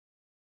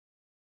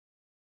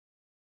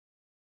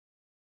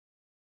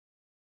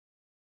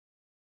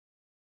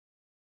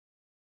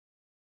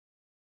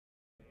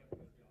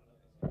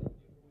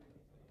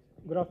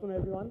Good afternoon,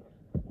 everyone.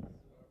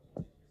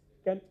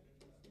 Can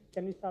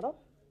can we start off?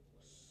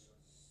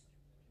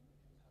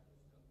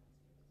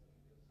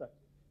 Sorry.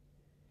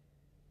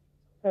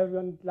 Hey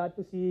everyone, glad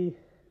to see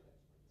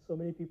so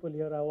many people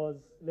here. I was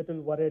a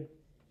little worried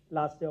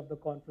last day of the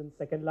conference,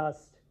 second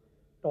last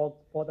talk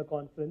for the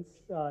conference.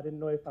 I didn't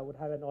know if I would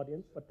have an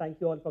audience, but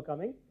thank you all for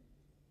coming.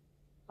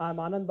 I'm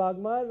Anand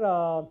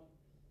Bagmar.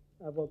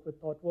 I work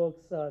with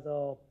ThoughtWorks as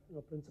a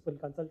principal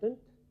consultant,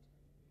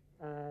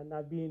 and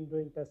I've been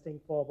doing testing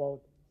for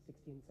about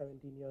 16,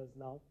 17 years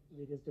now,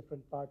 various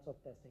different parts of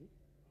testing.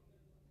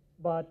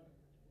 But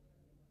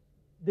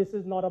this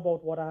is not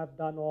about what I have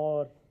done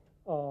or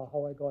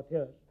how I got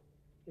here.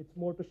 It's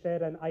more to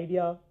share an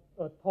idea,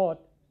 a thought,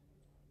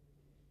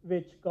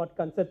 which got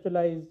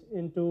conceptualized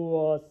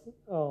into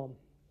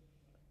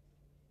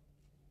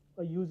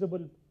a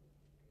usable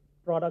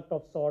product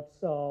of sorts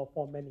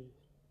for many.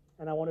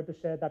 And I wanted to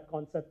share that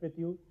concept with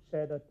you,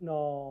 share that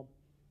tool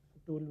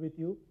with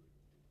you,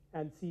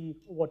 and see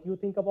what you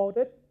think about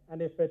it.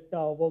 And if it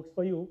works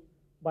for you,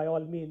 by all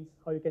means,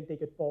 how you can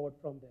take it forward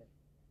from there.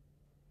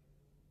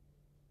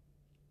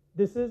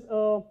 This is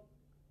a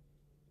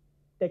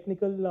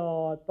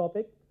technical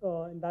topic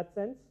in that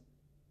sense.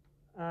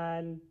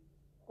 And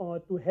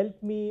to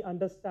help me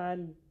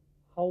understand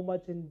how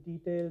much in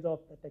details of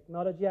the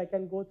technology I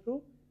can go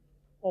through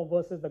or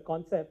versus the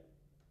concept,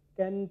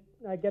 can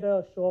I get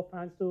a show of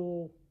hands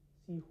to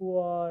see who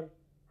are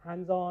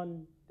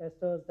hands-on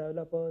testers,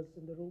 developers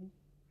in the room?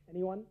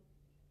 Anyone?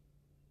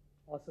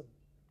 Awesome.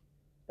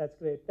 That's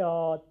great.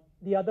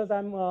 The others,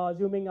 I'm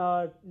assuming,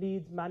 are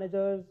leads,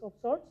 managers of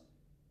sorts?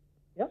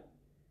 Yeah?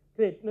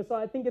 Great. So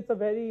I think it's a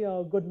very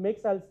good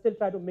mix. I'll still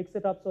try to mix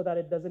it up so that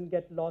it doesn't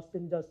get lost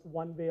in just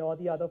one way or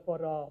the other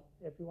for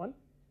everyone.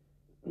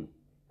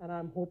 And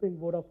I'm hoping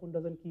Vodafone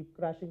doesn't keep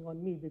crashing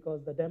on me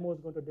because the demo is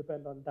going to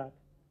depend on that.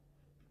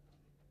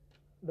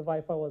 The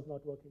Wi-Fi was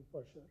not working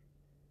for sure.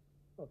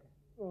 Okay.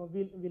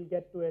 We'll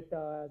get to it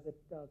as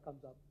it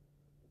comes up.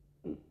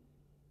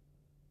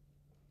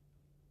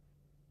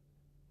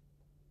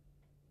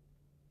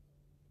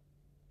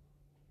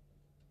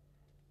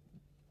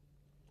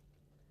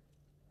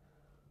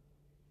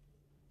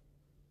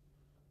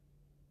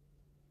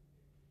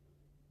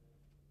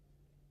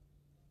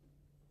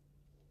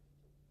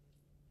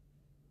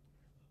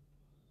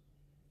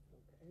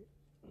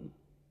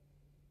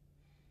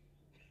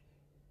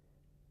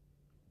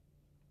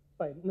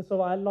 Fine. So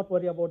I'll not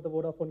worry about the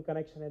Vodafone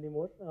connection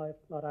anymore. If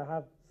not, I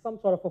have some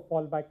sort of a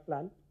fallback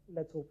plan.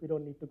 Let's hope we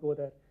don't need to go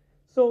there.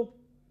 So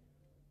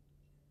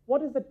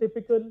what is the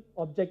typical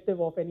objective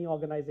of any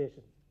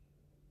organization?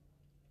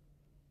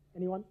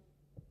 Anyone?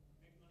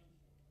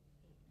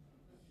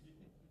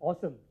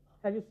 Awesome.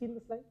 Have you seen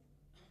the slide?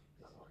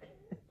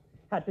 Okay.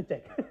 Had to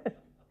check. Okay.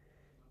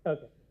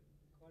 Quality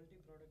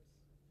products.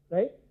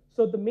 Right?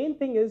 So the main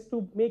thing is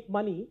to make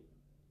money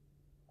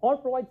or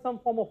provide some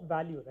form of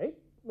value, right?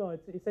 No,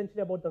 it's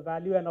essentially about the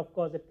value, and of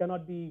course, it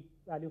cannot be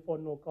value for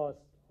no cost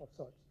of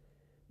sorts.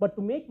 But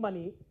to make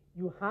money,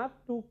 you have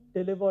to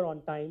deliver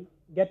on time,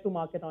 get to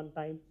market on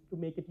time to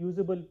make it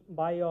usable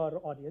by your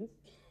audience.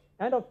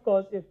 And of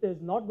course, if it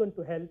is not going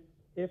to help,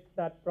 if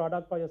that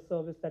product or your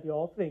service that you're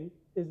offering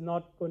is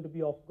not going to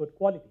be of good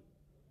quality,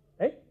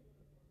 right?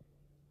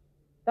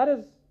 That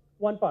is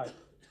one part.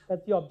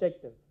 That's the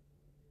objective.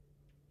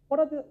 What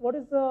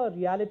is the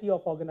reality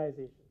of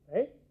organizations,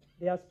 right?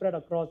 They are spread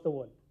across the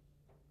world.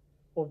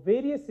 For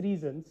various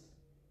reasons,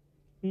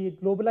 be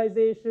it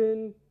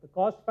globalization, the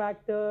cost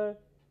factor,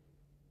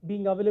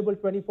 being available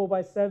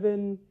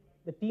 24/7,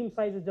 the team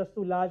size is just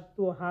too large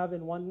to have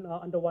in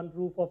under one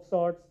roof of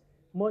sorts,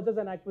 mergers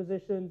and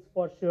acquisitions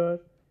for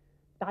sure,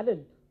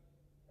 talent,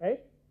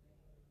 right?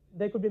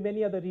 There could be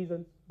many other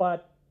reasons,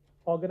 but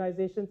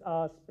organizations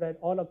are spread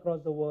all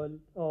across the world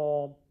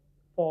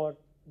for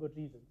good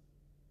reasons.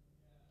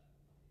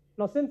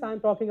 Now, since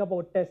I'm talking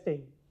about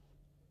testing,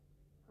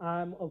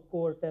 I'm a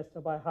core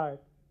tester by heart.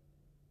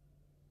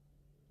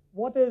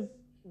 What is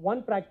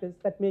one practice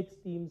that makes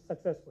teams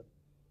successful?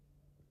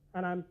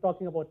 And I'm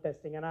talking about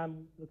testing, and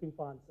I'm looking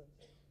for answers.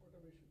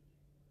 Automation.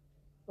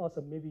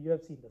 Awesome. Maybe you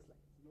have seen the slide.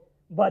 No.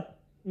 But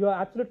you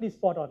are absolutely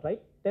spot on,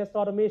 right? Test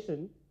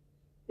automation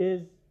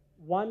is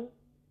one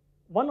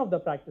of the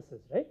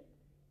practices, right,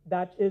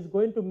 that is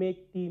going to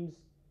make teams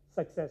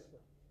successful.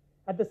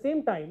 At the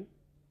same time,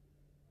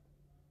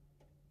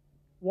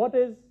 what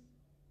is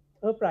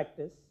a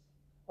practice,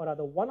 or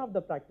rather one of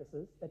the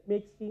practices that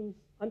makes teams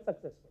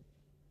unsuccessful?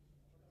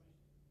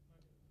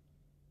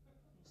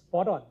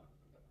 Spot on.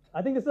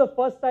 I think this is the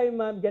first time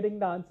I'm getting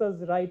the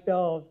answers right,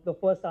 the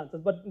first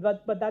answers,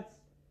 but that's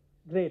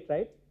great,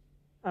 right?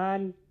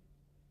 And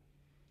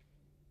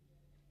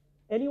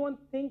anyone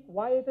think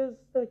why it is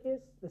the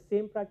case, the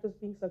same practice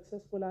being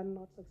successful and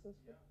not successful?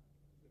 Yeah.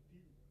 The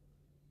team.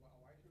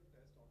 Why should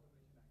test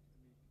automation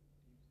actually make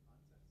teams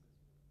unsuccessful?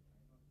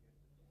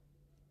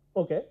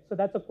 I not get it. Okay, so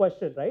that's a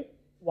question, right?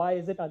 Why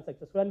is it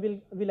unsuccessful?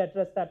 And we'll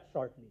address that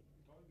shortly.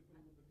 It all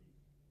depends on the team.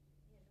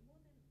 Yeah, the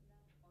more than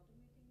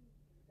automating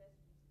the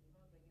tests do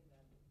not bring in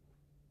value.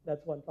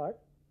 That's one part.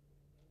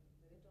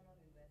 The return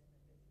on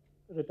investment,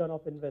 return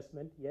of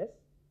investment. Yes.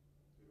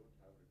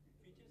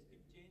 Features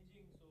keep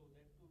changing, so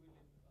that too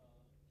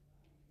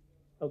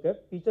will. Okay.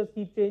 Features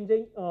keep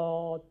changing.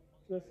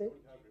 You're saying?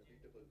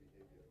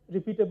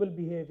 Repeatable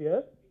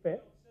behavior. Fair.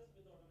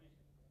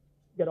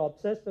 Get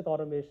obsessed with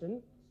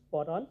automation.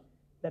 Spot on.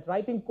 That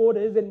writing code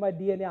is in my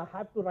DNA. I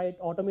have to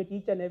automate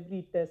each and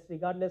every test,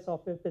 regardless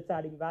of if it's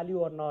adding value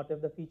or not,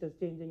 if the feature is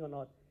changing or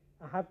not.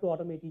 I have to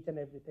automate each and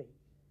everything.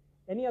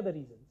 Any other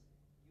reasons?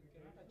 You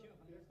cannot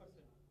achieve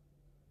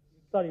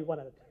 100%. Sorry, one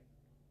other time.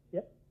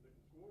 Yeah. The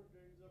code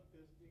ends up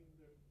testing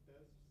the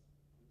tests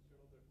instead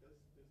of the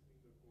test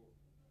testing the code.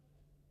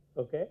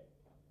 Okay.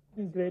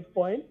 Great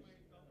point.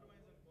 Might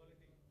compromise on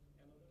quality.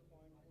 Another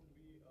point would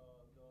be the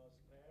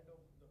spread of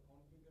the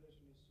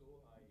configuration is so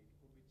high, it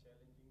could be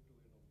challenging to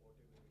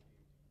portability.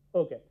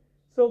 Okay.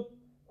 So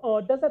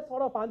does that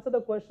sort of answer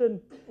the question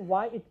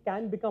why it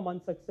can become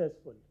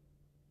unsuccessful,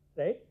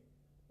 right?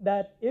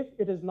 That if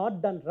it is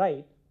not done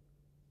right,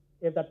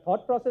 if that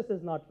thought process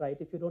is not right,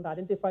 if you don't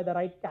identify the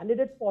right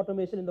candidates for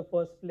automation in the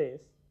first place,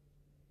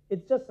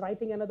 it's just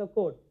writing another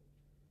code.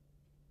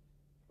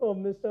 Oh,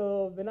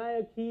 Mr.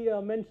 Vinayak, he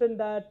mentioned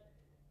that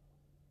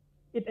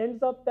it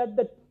ends up that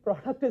the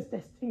product is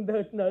testing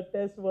the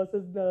test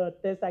versus the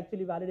test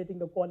actually validating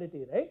the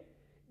quality, right?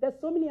 There's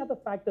so many other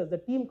factors, the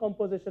team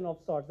composition of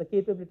sorts, the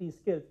capability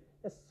skills,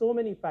 there's so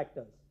many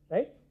factors,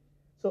 right?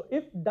 So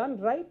if done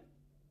right,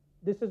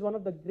 this is one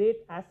of the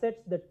great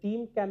assets the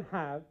team can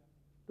have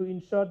to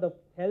ensure the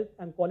health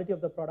and quality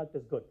of the product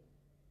is good.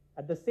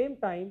 At the same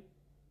time,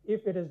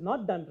 if it is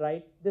not done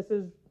right, this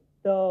is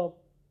the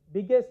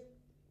biggest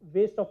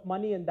waste of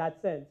money in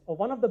that sense, or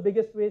one of the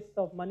biggest wastes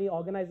of money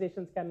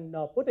organizations can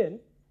put in,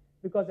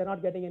 because they're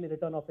not getting any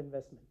return of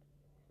investment.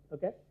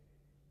 Okay?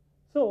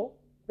 So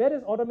where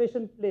is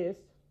automation placed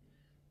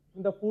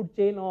in the food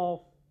chain of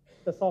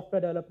the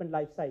software development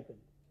life cycle,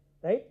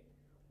 right?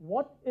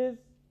 What is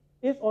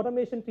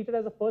automation treated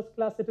as a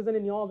first-class citizen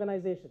in your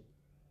organization?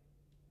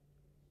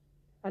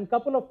 And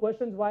couple of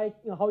questions why,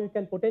 how you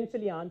can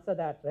potentially answer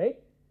that, right?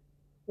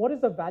 What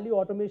is the value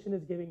automation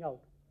is giving out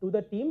to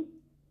the team,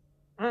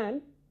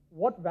 and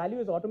what value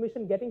is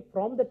automation getting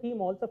from the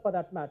team also, for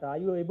that matter? Are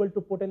you able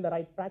to put in the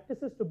right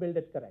practices to build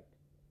it correct,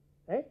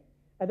 right?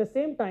 At the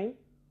same time,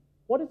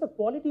 what is the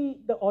quality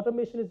the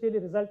automation is really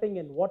resulting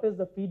in? What is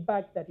the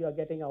feedback that you are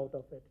getting out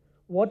of it?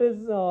 What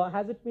is,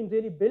 has it been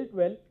really built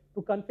well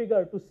to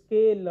configure, to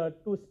scale,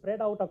 to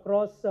spread out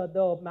across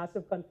the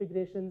massive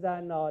configurations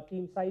and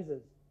team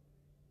sizes?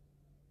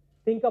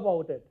 Think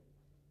about it.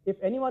 If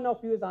any one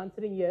of you is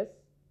answering yes,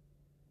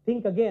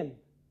 think again.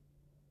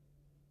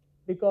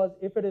 Because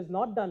if it is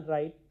not done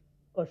right,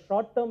 a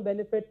short-term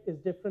benefit is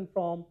different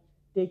from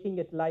taking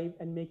it live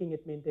and making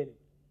it maintainable.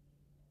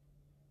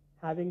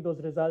 Having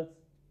those results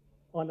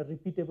on a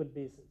repeatable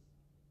basis,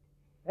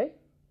 right?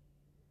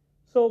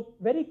 So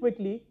very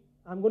quickly,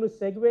 I'm going to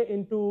segue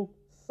into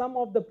some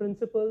of the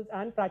principles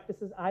and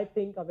practices I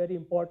think are very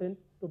important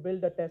to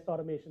build a test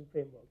automation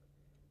framework.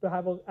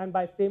 And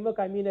by framework,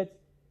 I mean it's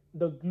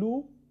the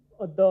glue,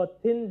 the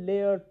thin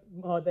layer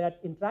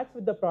that interacts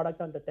with the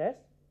product under test,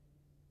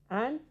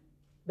 and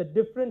the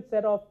different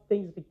set of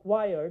things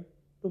required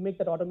to make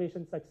that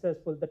automation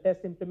successful, the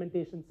test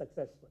implementation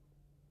successful.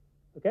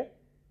 Okay?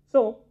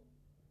 So,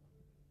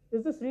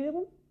 is this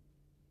readable?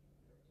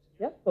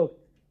 Yeah? Okay.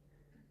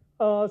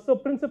 So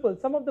principles,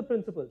 some of the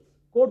principles.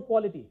 Code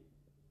quality.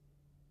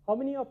 How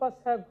many of us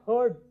have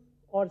heard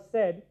or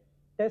said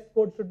test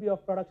code should be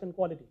of production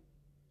quality?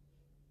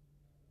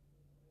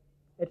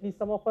 At least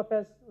some of us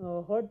has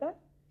heard that.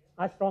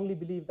 I strongly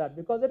believe that,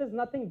 because there is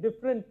nothing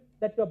different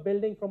that you're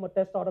building from a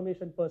test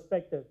automation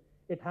perspective.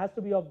 It has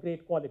to be of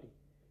great quality,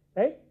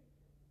 right?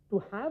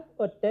 To have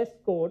a test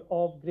code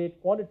of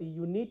great quality,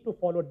 you need to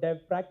follow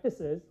dev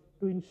practices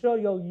to ensure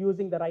you're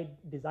using the right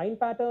design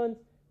patterns,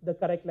 the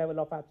correct level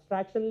of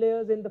abstraction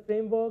layers in the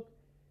framework,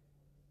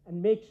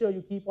 and make sure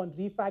you keep on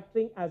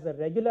refactoring as a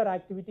regular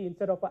activity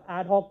instead of an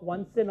ad hoc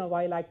once in a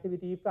while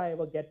activity if I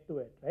ever get to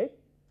it, right?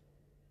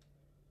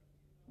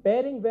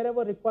 Pairing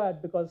wherever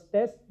required, because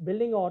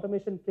building an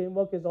automation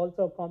framework is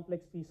also a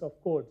complex piece of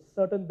code.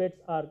 Certain bits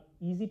are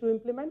easy to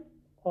implement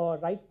or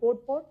write code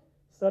for.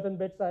 Certain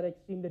bits are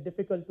extremely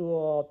difficult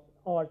to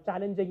or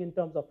challenging in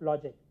terms of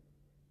logic.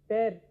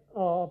 Pair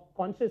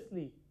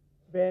consciously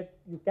where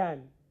you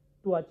can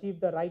to achieve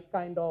the right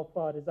kind of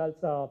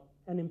results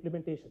and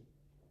implementation.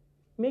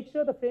 Make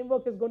sure the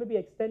framework is going to be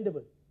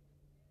extendable.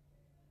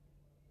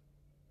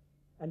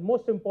 And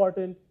most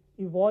important,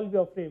 evolve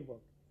your framework.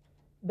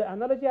 The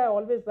analogy I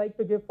always like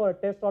to give for a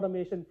test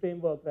automation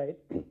framework, right?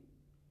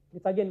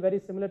 It's again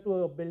very similar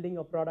to building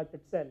a product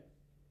itself.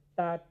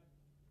 That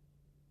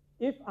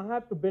if I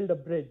have to build a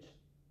bridge,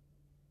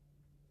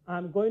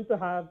 I'm going to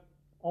have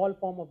all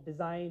form of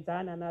designs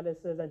and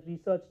analysis and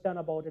research done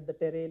about it, the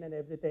terrain and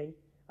everything.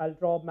 I'll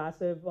draw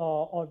massive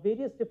or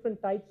various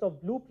different types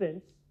of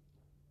blueprints.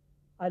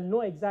 I'll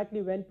know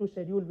exactly when to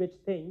schedule which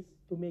things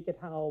to make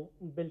it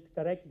built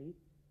correctly.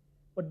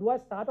 But do I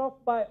start off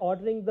by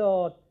ordering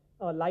the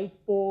light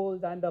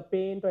poles and the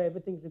paint or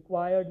everything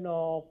required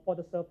for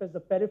the surface, the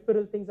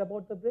peripheral things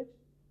about the bridge?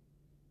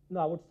 No,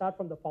 I would start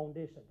from the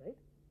foundation, right?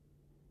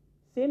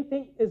 Same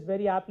thing is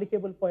very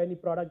applicable for any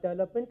product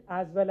development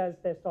as well as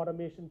test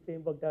automation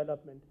framework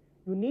development.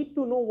 You need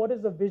to know what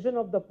is the vision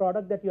of the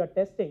product that you are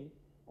testing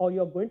or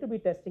you're going to be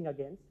testing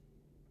against.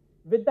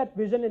 With that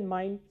vision in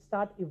mind,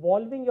 start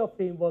evolving your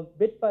framework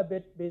bit by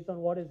bit based on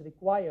what is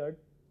required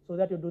so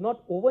that you do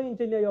not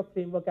over-engineer your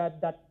framework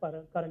at that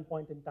current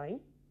point in time,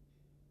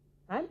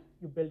 and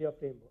you build your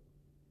framework.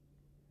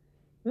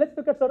 Let's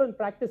look at certain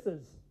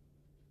practices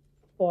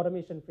for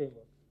automation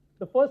framework.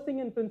 The first thing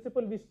in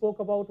principle we spoke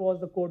about was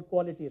the code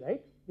quality,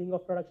 right? Being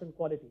of production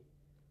quality.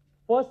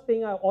 First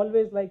thing I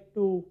always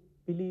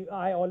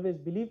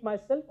believe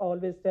myself, I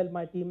always tell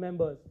my team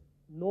members,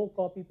 no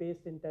copy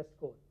paste in test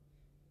code.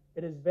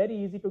 It is very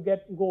easy to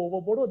go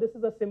overboard. Oh, this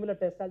is a similar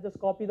test. I'll just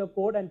copy the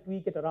code and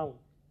tweak it around.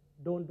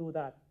 Don't do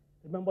that.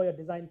 Remember your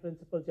design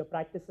principles, your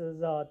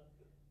practices are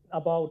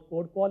about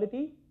code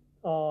quality,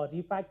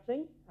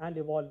 refactoring, and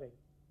evolving,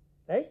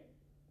 right?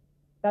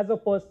 That's the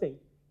first thing.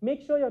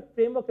 Make sure your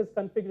framework is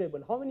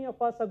configurable. How many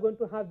of us are going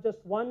to have just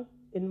one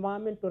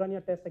environment to run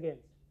your test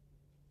against?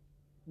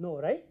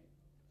 No, right?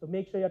 So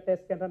make sure your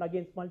test can run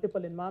against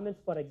multiple environments,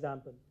 for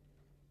example.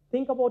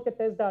 Think about your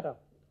test data.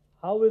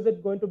 How is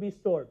it going to be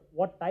stored?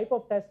 What type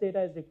of test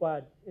data is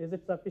required? Is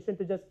it sufficient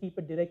to just keep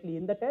it directly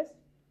in the test?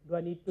 Do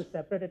I need to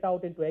separate it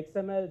out into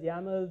XMLs,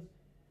 YAMLs,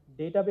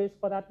 database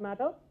for that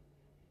matter?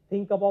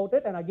 Think about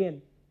it and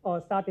again,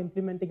 start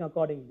implementing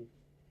accordingly.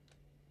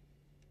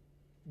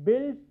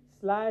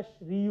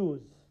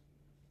 Build/reuse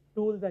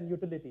tools and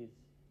utilities.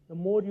 The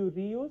more you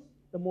reuse,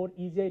 the more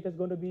easier it is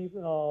going to be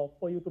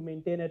for you to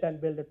maintain it and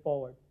build it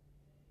forward.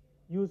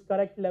 Use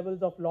correct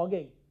levels of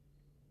logging.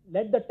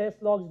 Let the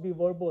test logs be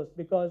verbose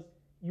because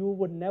you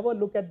would never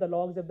look at the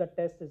logs if the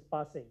test is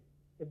passing.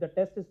 If the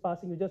test is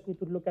passing, you just need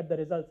to look at the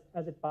results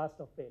as it passed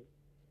or failed.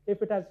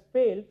 If it has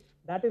failed,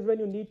 that is when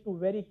you need to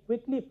very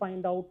quickly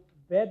find out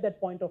where that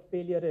point of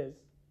failure is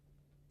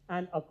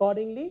and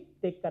accordingly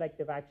take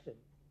corrective action.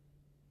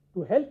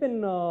 To help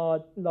in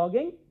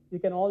logging, you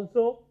can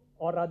also,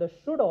 or rather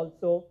should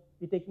also,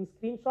 be taking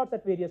screenshots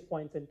at various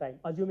points in time,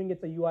 assuming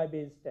it's a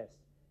UI-based test,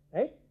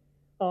 right?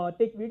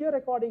 Take video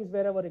recordings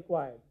wherever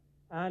required.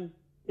 And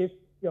if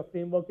your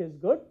framework is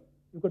good,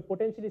 you could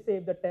potentially say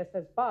if the test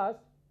has passed,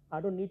 I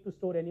don't need to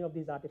store any of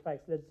these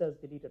artifacts. Let's just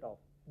delete it off.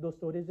 Though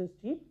storage is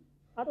cheap,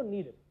 I don't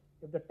need it.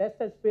 If the test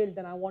has failed,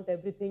 then I want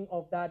everything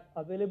of that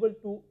available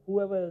to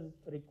whoever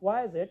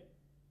requires it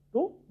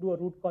to do a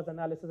root cause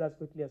analysis as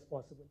quickly as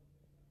possible.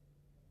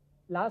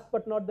 Last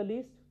but not the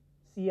least,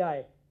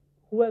 CI.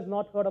 Who has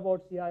not heard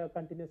about CI or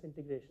continuous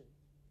integration?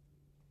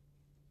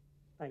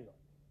 Thank God.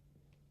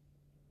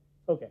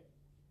 Okay.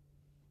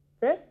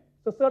 Fair?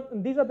 So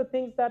these are the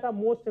things that are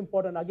most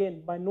important.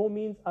 Again, by no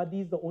means are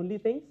these the only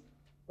things,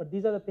 but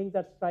these are the things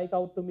that strike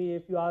out to me.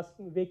 If you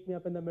wake me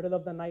up in the middle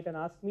of the night and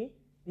ask me,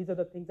 these are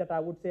the things that I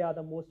would say are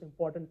the most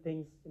important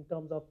things in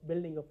terms of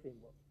building a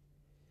framework.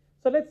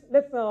 So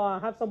let's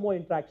have some more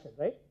interaction,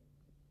 right?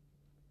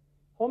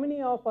 How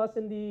many of us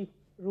in the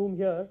room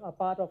here are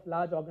part of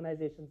large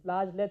organizations?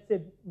 Large, let's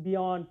say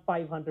beyond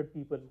 500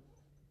 people.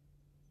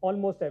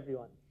 Almost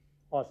everyone.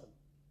 Awesome.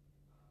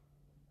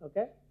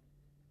 Okay.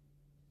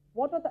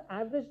 What are the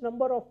average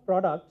number of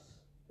products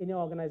in your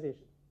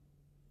organization?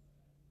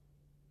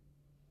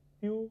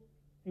 Few,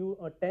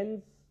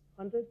 tens,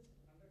 hundreds?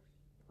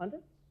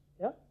 Hundreds?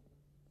 Yeah?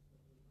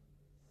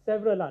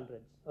 Several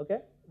hundreds,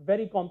 okay?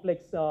 Very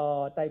complex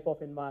type of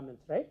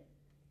environments, right?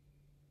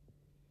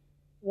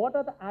 What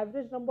are the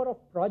average number of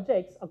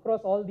projects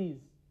across all these?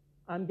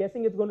 I'm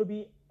guessing it's going to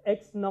be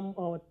X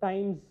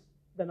times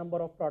the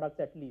number of products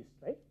at least,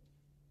 right?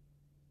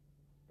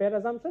 Fair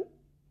assumption?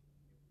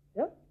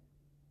 Yeah?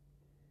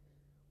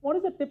 What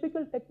is the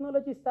typical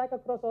technology stack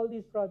across all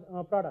these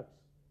products?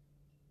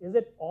 Is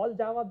it all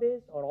Java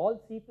based or all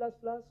C++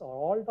 or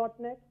all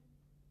 .NET?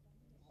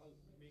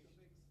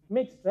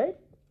 Mixed, right?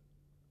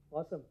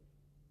 Awesome.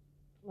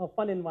 A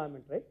fun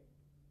environment, right?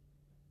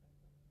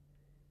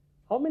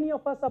 How many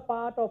of us are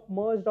part of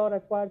merged or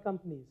acquired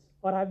companies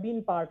or have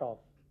been part of?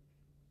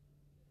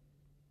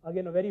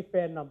 Again, a very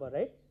fair number,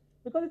 right?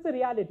 Because it's a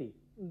reality.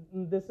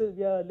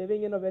 We are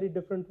living in a very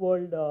different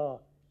world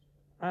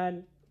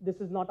and this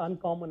is not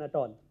uncommon at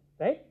all,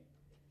 right?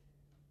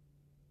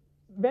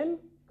 When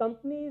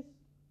companies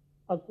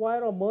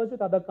acquire or merge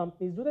with other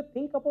companies, do they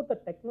think about the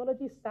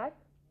technology stack?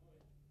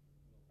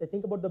 They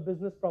think about the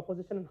business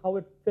proposition and how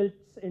it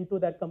fits into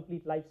that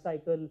complete life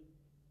cycle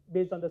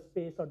based on the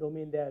space or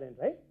domain they are in,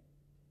 right?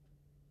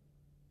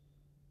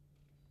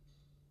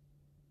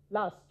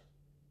 Last,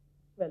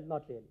 well,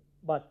 not really,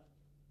 but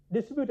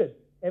distributed.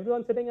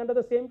 Everyone sitting under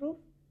the same roof?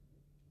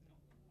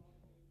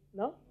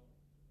 No?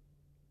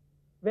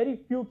 Very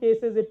few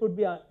cases it would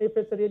be, if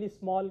it's a really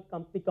small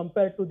company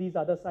compared to these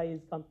other size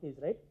companies,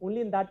 right? Only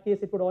in that case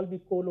it would all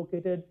be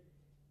co-located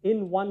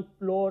in one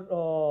floor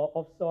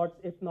of sorts,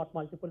 if not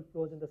multiple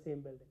floors in the same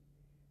building,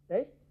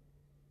 right?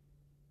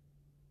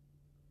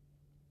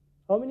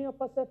 How many of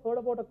us have heard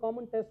about a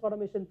common test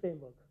automation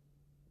framework?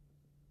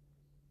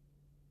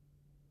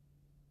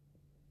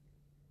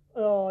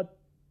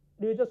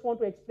 do you just want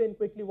to explain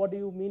quickly what do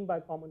you mean by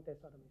common test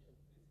automation?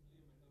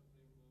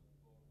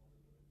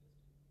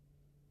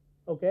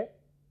 Okay.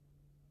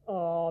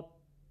 Uh,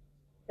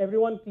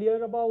 everyone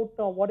clear about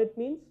what it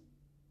means?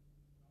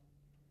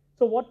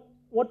 So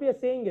what we are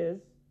saying is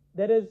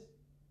there is,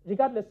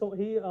 regardless, so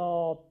he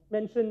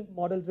mentioned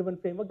model-driven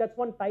framework. That's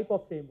one type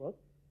of framework.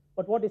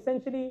 But what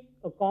essentially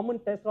a common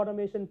test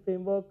automation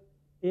framework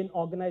in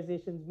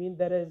organizations mean,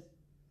 there is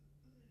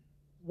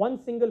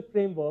one single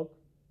framework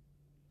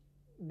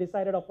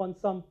decided upon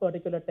some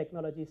particular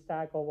technology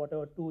stack or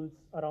whatever tools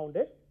around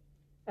it.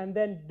 And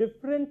then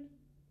different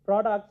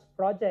products,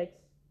 projects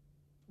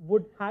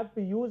would have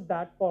to use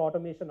that for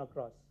automation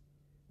across.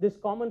 This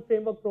common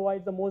framework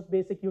provides the most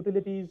basic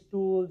utilities,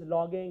 tools,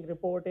 logging,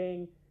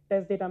 reporting,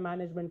 test data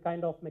management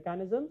kind of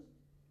mechanisms.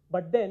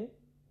 But then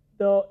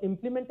the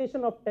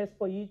implementation of tests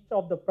for each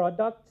of the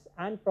products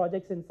and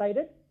projects inside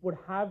it would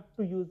have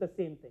to use the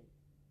same thing,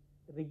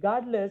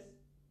 regardless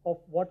of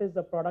what is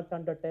the product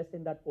under test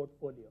in that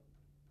portfolio.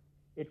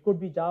 It could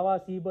be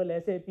Java, SQL,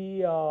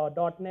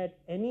 SAP, .NET,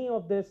 any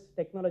of this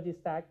technology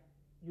stack,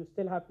 you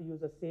still have to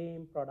use the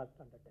same product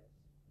under test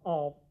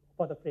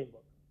for the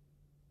framework.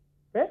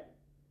 Fair?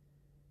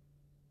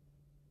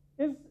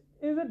 Is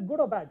it good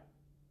or bad?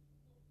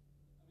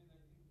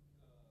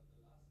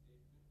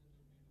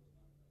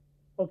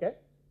 Okay.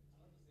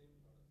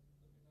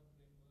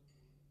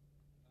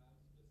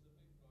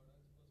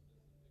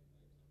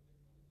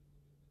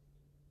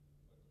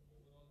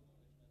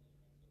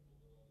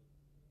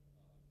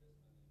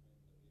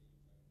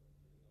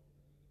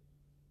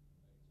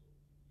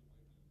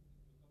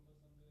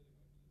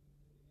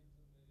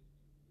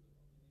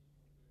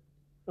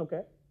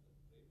 Okay.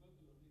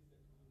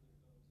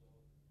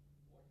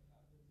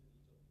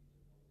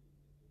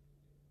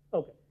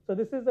 Okay. So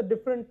this is a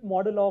different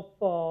model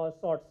of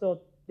sorts.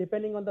 So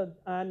depending on the,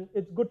 and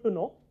it's good to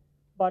know.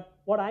 But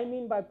what I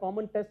mean by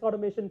common test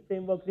automation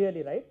framework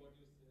really, right?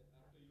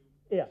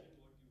 Yeah.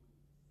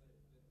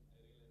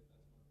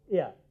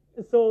 Yeah.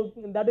 So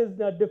that is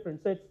the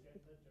difference. So it's,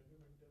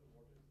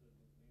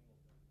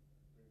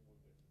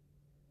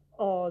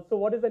 so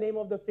what is the name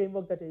of the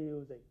framework that you're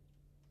using?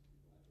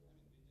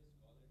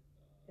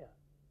 Yeah.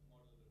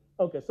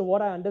 Okay, so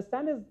what I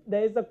understand is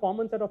there is a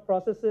common set of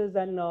processes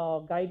and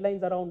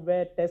guidelines around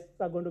where tests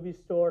are going to be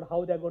stored,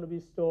 how they're going to be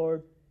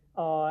stored,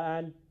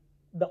 and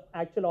the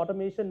actual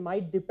automation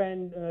might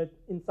depend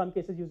in some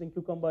cases using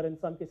Cucumber, in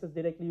some cases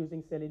directly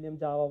using Selenium,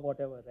 Java,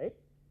 whatever, right?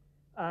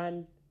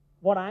 And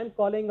what I'm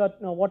calling,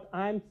 what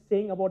I'm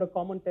saying about a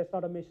common test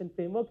automation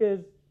framework is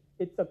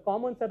it's a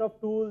common set of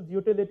tools,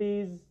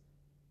 utilities,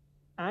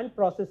 and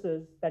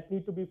processes that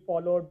need to be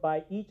followed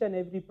by each and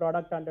every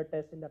product under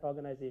test in that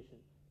organization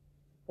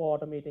for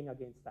automating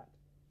against that,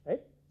 right?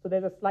 So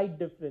there's a slight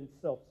difference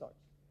of sorts.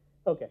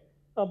 Okay,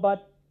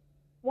 but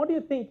what do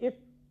you think if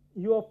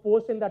you are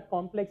forced in that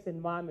complex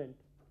environment,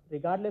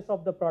 regardless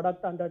of the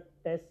product under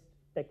test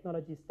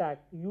technology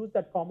stack, to use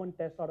that common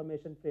test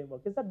automation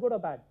framework? Is that good or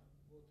bad?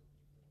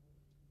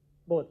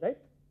 Both, right?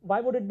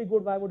 Why would it be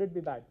good? Why would it be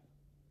bad?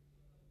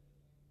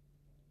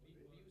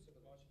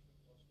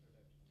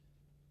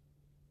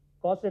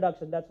 Cost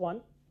reduction, that's one.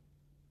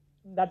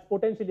 That's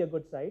potentially a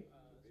good side.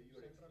 The way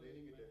you're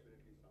explaining it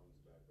definitely sounds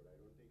bad, but I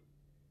don't think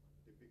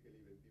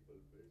typically when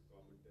people build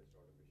common test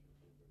automation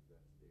frameworks,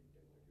 that's the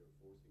intent, that you're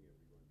forcing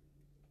everyone to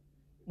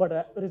use it.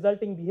 But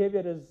resulting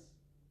behavior is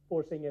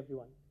forcing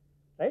everyone,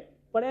 right?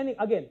 But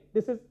again,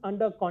 this is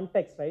under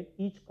context, right?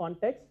 Each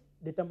context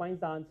determines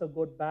the answer,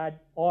 good, bad,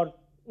 or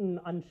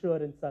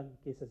unsure in some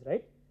cases,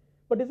 right?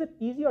 But is it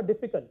easy or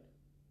difficult?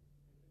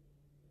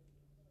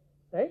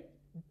 Right?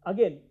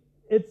 Again,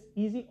 it's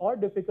easy or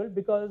difficult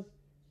because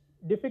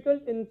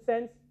difficult in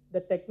sense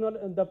the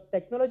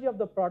technology of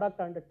the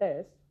product under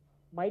test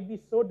might be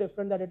so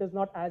different that it is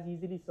not as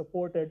easily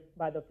supported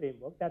by the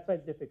framework. That's why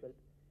it's difficult.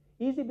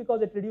 Easy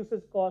because it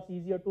reduces costs,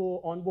 easier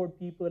to onboard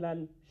people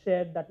and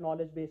share that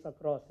knowledge base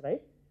across,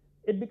 right?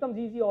 It becomes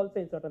easy also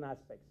in certain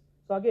aspects.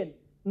 So again,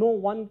 no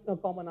one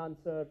common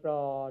answer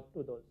to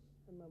those.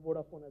 And my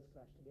Vodafone has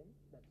crashed again.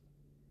 That's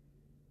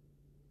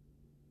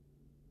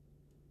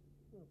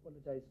I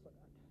apologize for that.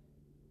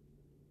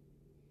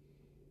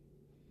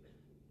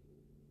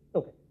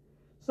 Okay,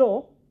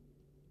 so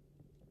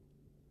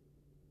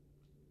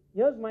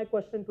here's my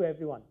question to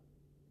everyone.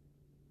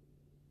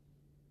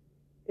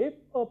 If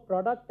a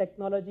product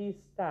technology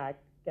stack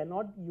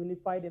cannot be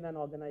unified in an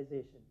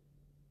organization,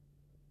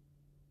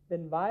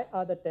 then why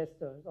are the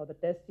testers or the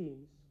test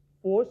teams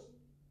forced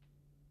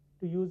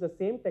to use the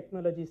same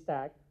technology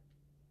stack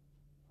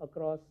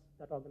across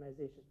that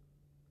organization?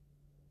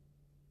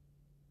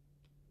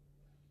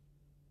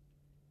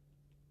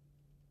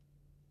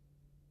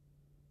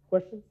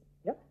 Questions?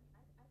 Yeah? I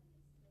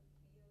think it's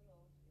the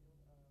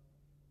fear of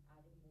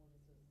adding more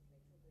resources.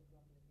 Like, so for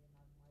example, if you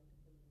have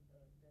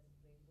multiple test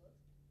frameworks,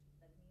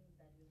 that means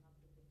that you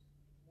have to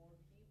put more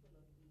people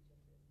on each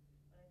of this.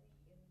 But I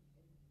think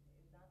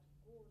in that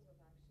course of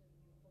action,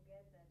 you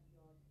forget that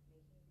you're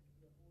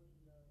making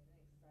the whole exercise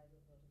of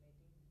automating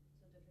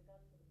so difficult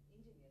for the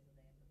engineers at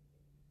the end of the day.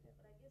 Yeah.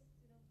 But I guess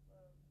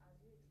as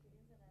you experience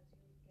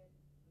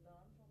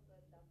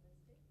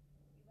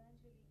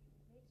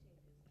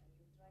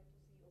try to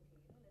see,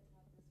 okay, let's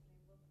have this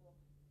framework for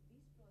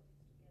these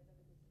projects together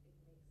because it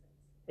makes sense.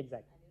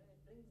 Exactly. And it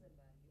brings in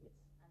value. Yes.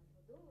 And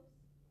for those,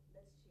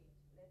 let's change.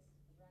 Let's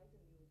write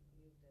a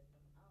new test.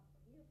 And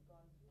we have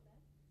gone through that,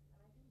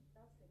 and I think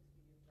that's the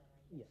experience that I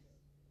can Yes,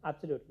 share.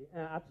 absolutely,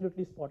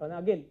 absolutely spot on.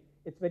 Again,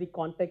 it's very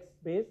context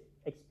based,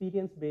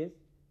 experience based.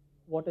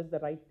 What is the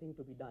right thing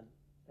to be done,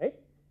 right?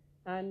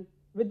 And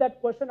with that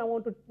question, I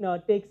want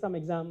to take some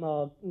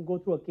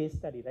go through a case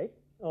study, right,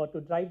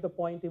 to drive the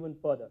point even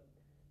further.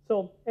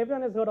 So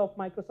everyone has heard of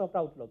Microsoft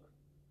Outlook,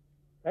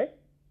 right?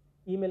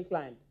 Email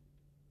client.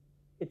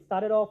 It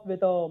started off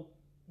with a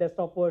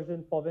desktop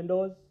version for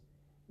Windows.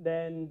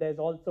 Then there's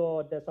also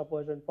a desktop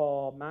version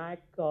for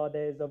Mac.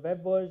 There's a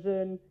web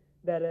version.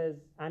 There is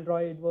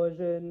Android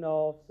version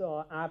of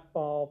app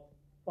for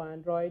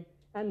Android,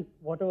 and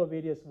whatever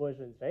various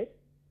versions, right?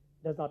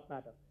 Does not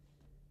matter.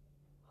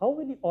 How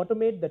will you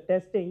automate the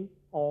testing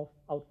of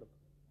Outlook?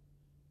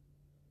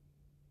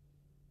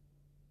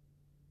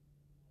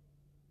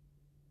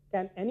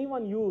 Can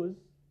anyone use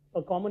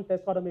a common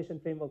test automation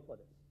framework for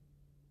this?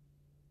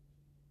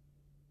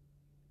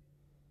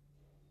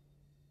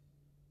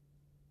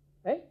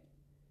 Right?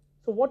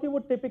 So what you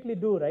would typically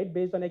do, right,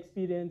 based on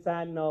experience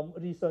and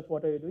research,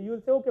 whatever you do, you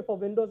will say, okay, for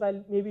Windows,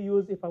 I'll maybe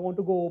use, if I want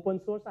to go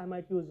open source, I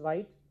might use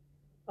Write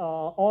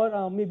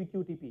or maybe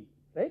QTP,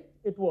 right?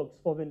 It works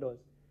for Windows.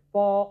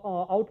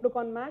 For Outlook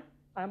on Mac,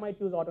 I might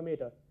use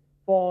Automator.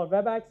 For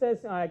web access,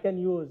 I can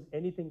use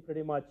anything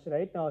pretty much,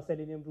 right?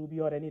 Selenium,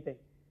 Ruby, or anything.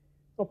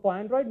 So for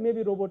Android,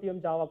 maybe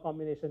Robotium, Java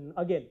combination.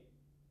 Again,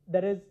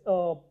 there is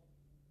a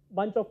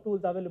bunch of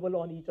tools available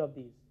on each of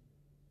these.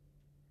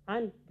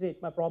 And great,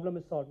 my problem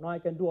is solved. Now I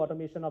can do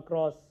automation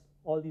across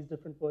all these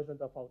different versions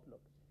of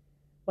Outlook.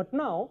 But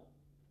now,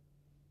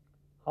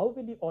 how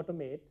will you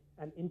automate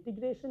an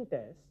integration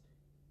test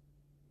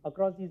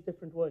across these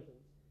different versions?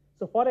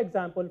 So for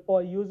example,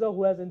 for a user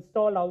who has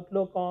installed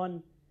Outlook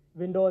on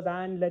Windows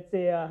and let's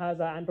say has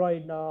an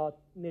Android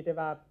native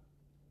app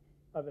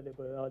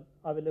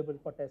available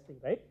for testing,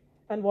 right?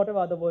 And whatever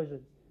other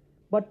versions.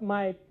 But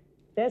my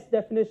test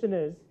definition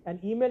is an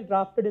email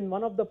drafted in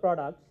one of the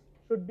products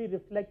should be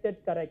reflected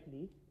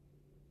correctly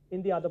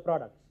in the other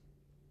products.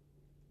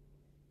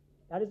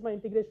 That is my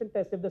integration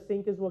test if the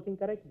sync is working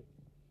correctly.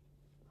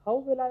 How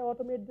will I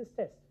automate this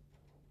test?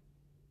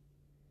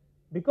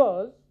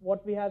 Because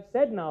what we have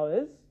said now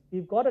is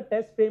we've got a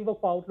test framework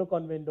for Outlook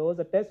on Windows,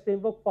 a test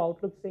framework for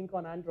Outlook Sync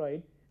on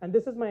Android, and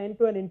this is my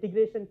end-to-end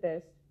integration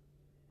test,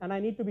 and I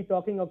need to be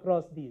talking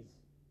across these,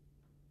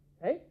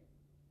 right?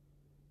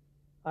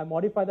 I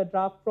modify the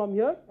draft from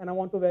here, and I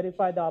want to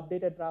verify the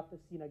updated draft is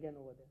seen again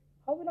over there.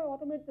 How will I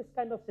automate this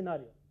kind of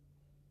scenario?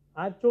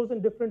 I've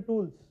chosen different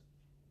tools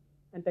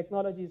and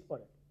technologies for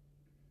it.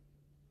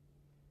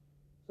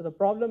 So the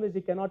problem is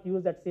you cannot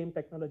use that same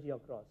technology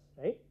across,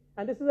 right?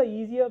 And this is a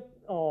easier,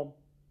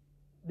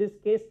 this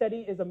case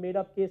study is a made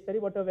up case study,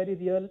 but a very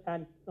real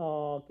and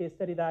case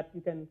study that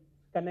you can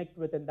connect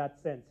with in that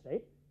sense,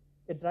 right?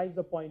 It drives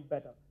the point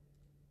better.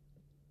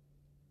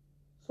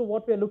 So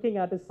what we're looking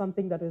at is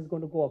something that is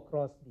going to go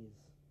across these.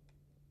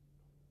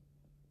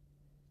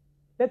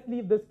 Let's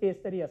leave this case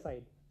study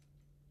aside.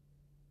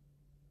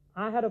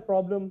 I had a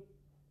problem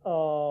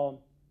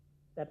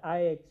that I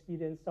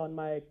experienced on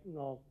my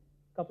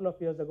couple of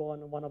years ago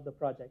on one of the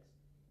projects.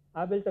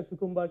 I built a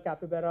Cucumber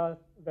Capybara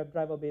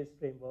WebDriver based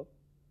framework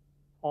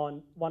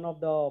on one of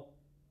the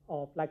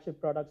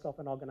flagship products of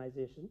an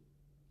organization.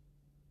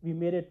 We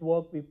made it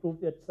work, we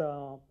proved it's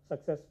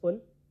successful,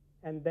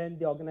 and then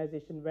the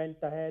organization went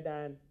ahead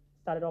and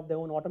started off their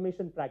own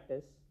automation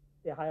practice.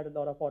 They hired a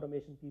lot of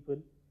automation people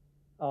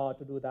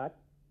to do that.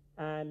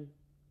 And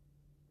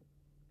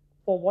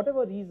for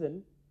whatever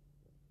reason,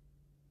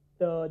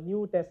 the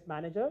new test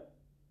manager,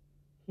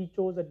 he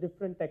chose a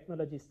different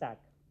technology stack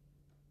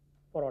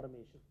for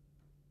automation.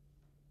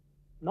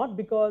 Not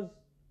because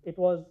it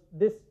was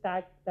this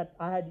stack that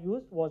I had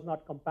used was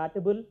not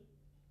compatible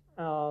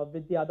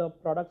with the other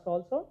products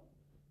also,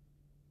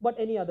 but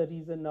any other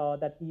reason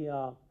that he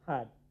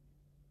had.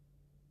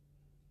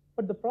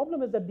 But the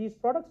problem is that these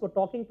products were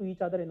talking to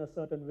each other in a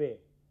certain way.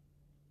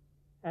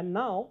 And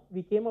now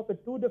we came up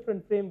with two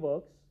different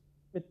frameworks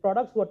with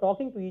products who are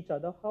talking to each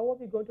other. How are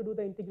we going to do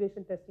the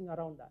integration testing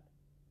around that?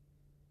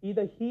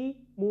 Either he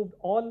moved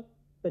all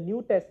the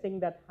new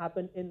testing that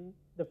happened in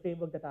the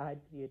framework that I had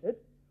created,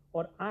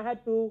 or I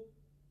had to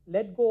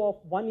let go of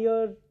 1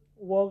 year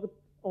work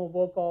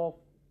of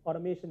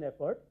automation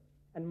effort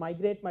and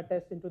migrate my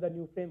test into the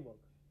new framework.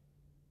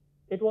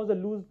 It was a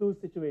lose-lose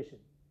situation,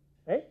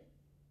 right?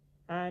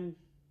 And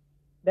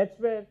that's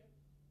where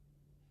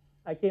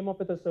I came up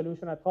with a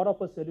solution. I thought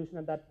of a solution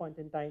at that point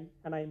in time,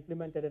 and I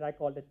implemented it. I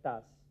called it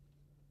TaaS.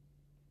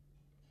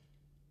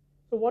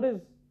 So what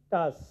is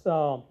TaaS?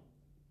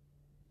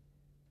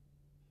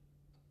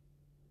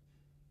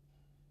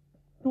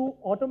 To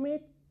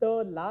automate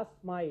the last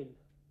mile,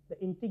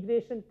 the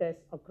integration test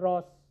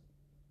across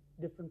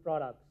different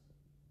products,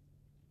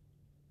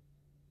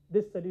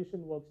 this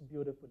solution works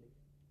beautifully.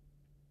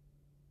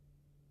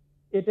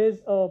 It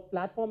is a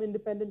platform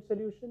independent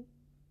solution.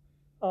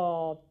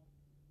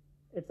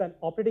 It's an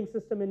operating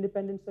system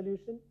independent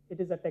solution. It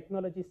is a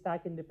technology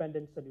stack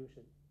independent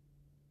solution.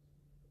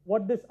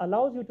 What this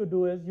allows you to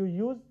do is you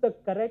use the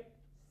correct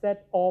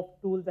set of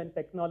tools and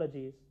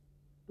technologies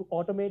to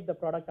automate the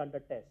product under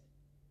test.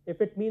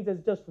 If it means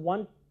it's just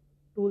one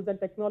tools and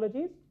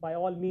technologies, by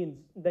all means,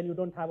 then you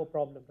don't have a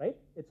problem, right?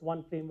 It's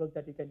one framework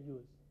that you can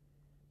use.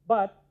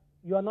 But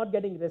you are not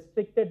getting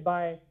restricted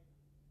by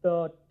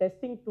the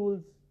testing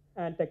tools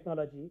and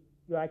technology.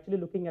 You're actually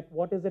looking at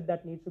what is it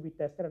that needs to be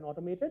tested and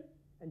automated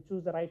and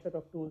choose the right set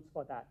of tools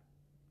for that.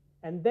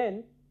 And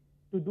then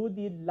to do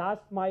the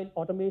last mile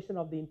automation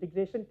of the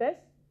integration test,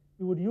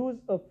 you would use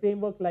a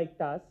framework like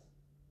TaaS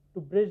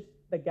to bridge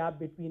the gap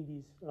between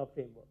these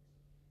frameworks.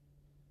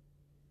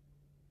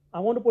 I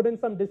want to put in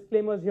some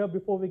disclaimers here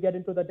before we get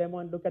into the demo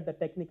and look at the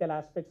technical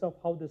aspects of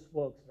how this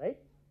works, right?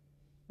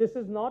 This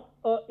is not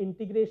an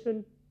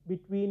integration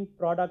between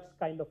products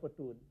kind of a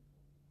tool.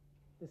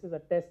 This is a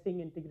testing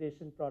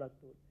integration product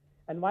tool.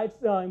 And why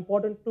it's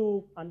important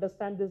to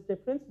understand this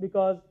difference,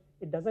 because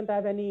it doesn't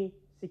have any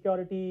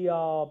security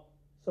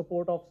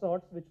support of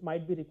sorts which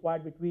might be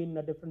required between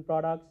different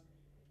products.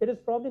 It is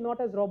probably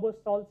not as robust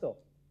also.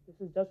 This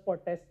is just for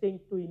testing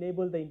to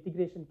enable the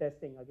integration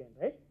testing again,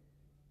 right?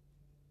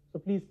 So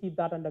please keep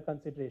that under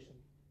consideration.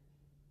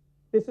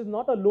 This is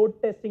not a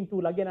load testing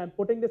tool. Again, I'm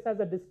putting this as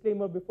a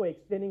disclaimer before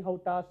explaining how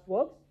TaaS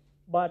works,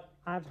 but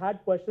I've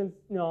had questions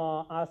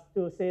asked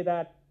to say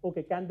that,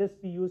 okay, can this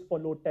be used for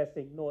load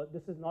testing? No,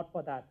 this is not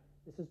for that.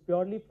 This is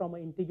purely from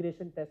an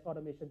integration test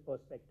automation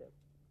perspective.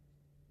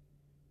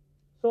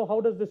 So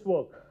how does this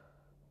work?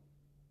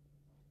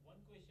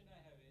 One question I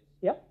have is,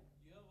 Yeah.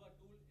 you have a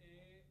tool A,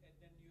 and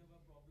then you have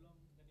a problem,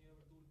 then you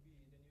have a tool B, then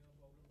you have a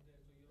problem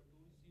there. So you have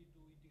tool C to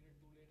integrate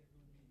tool A and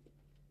tool B.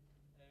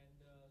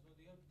 And so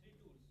you have 3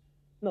 tools.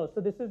 No,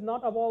 so this is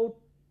not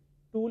about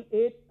tool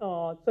 8.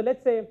 So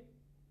let's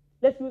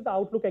use the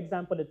Outlook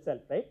example itself,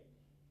 right?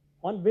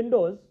 On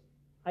Windows,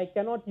 I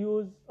cannot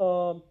use,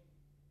 I'll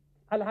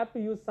have to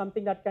use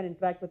something that can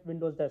interact with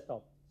Windows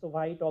desktop. So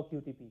White or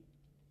QTP,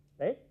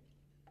 right?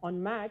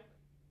 On Mac,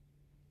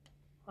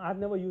 I've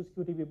never used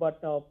QTP,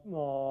 but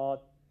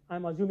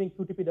I'm assuming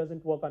QTP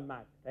doesn't work on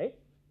Mac, right?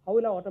 How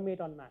will I automate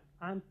on Mac?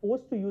 I'm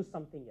forced to use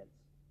something else.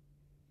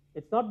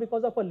 It's not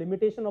because of a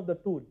limitation of the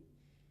tool,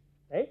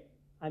 right?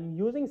 I'm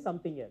using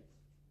something else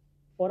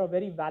for a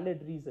very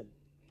valid reason.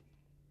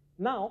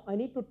 Now, I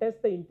need to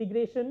test the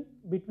integration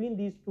between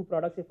these two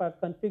products. If I've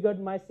configured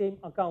my same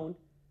account,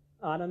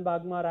 Anand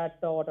Bagmar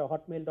at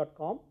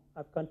hotmail.com,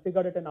 I've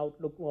configured it in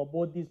Outlook,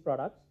 both these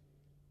products.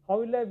 How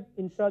will I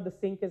ensure the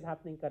sync is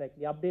happening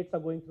correctly, updates are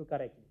going through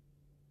correctly?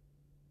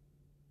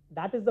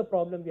 That is the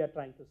problem we are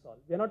trying to solve.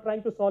 We are not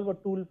trying to solve a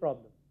tool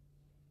problem.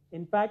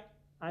 In fact,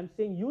 I'm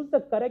saying use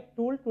the correct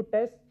tool to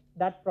test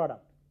that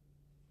product.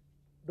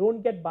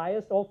 Don't get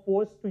biased or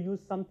forced to use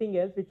something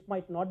else which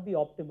might not be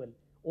optimal.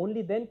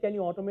 Only then can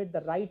you automate the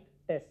right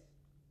test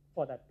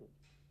for that tool.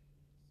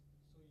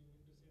 So you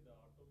mean to say the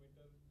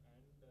automator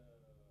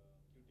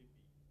and QTP,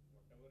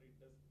 whatever it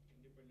does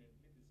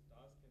independently, this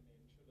task can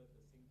ensure that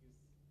the sync is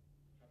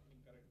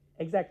happening correctly?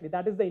 Exactly,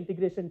 that is the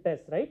integration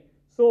test, right?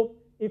 So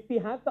if we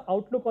have the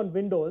Outlook on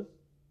Windows,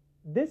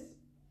 this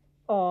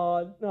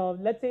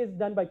let's say it's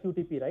done by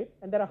QTP, right?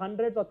 And there are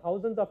hundreds or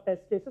thousands of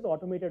test cases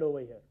automated over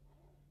here,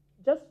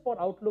 just for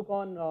Outlook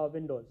on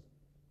Windows.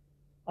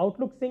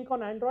 Outlook sync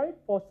on Android,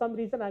 for some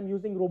reason I'm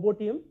using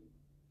Robotium,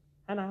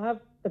 and I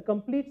have the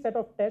complete set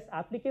of tests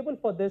applicable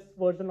for this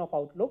version of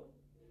Outlook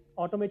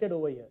automated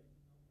over here.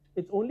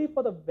 It's only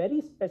for the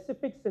very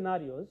specific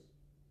scenarios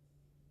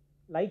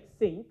like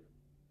sync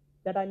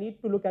that I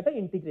need to look at an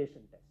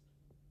integration test.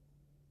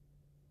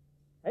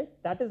 Right?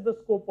 That is the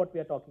scope what we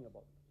are talking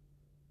about.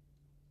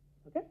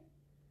 Okay?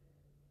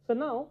 So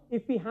now,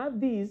 if we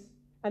have these,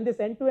 and this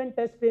end-to-end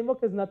test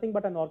framework is nothing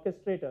but an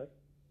orchestrator,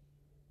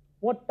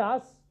 what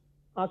TaaS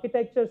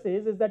architecture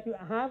says is that you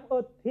have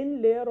a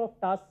thin layer of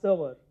TaaS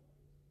server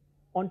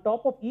on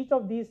top of each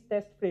of these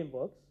test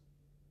frameworks,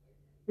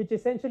 which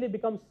essentially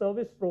becomes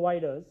service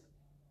providers,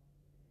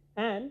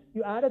 and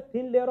you add a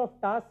thin layer of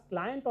TaaS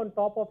client on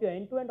top of your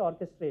end-to-end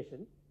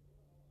orchestration,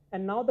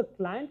 and now the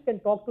client can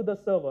talk to the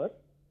server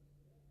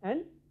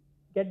and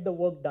get the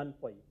work done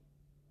for you.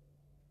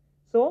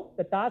 So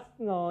the TaaS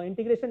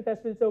integration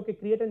test will say, okay,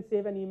 create and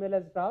save an email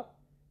as draft.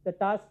 The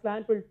TaaS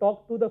client will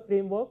talk to the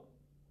framework,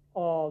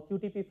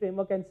 QTP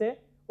framework, and say,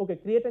 okay,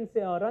 create and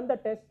run the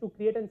test to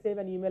create and save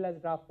an email as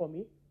draft for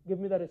me. Give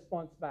me the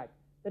response back.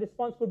 The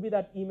response could be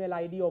that email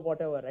ID or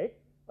whatever, right?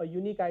 A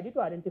unique ID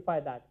to identify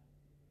that.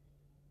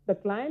 The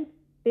client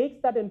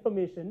takes that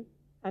information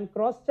and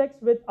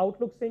cross-checks with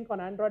Outlook Sync on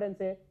Android and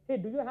say, hey,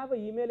 do you have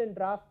an email in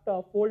draft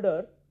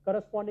folder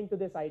corresponding to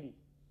this ID?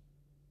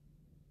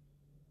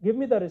 Give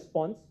me the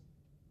response.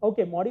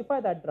 Okay,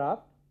 modify that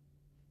draft.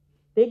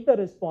 Take the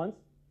response.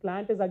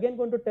 Client is again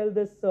going to tell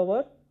this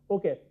server,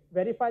 okay,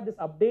 verify this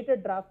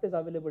updated draft is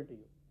available to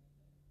you.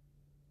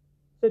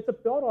 So it's a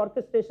pure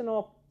orchestration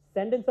of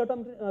send in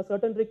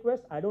certain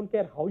requests. I don't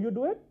care how you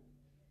do it.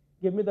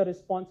 Give me the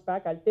response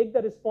back. I'll take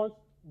the response,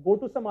 go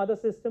to some other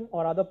system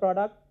or other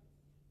product,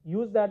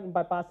 use that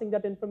by passing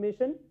that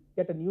information,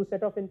 get a new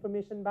set of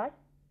information back,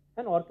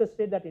 and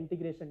orchestrate that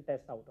integration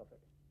test out of it.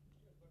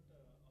 Yeah, but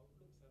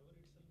Outlook server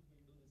itself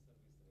will do this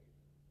service, right?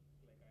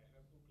 Like I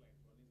have two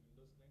clients. One is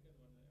Windows client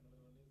and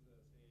another one is say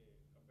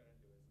compare and device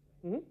client.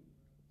 Mm-hmm.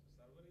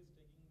 So server is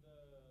taking the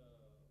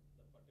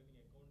pertaining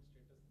account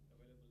status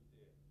available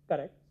there.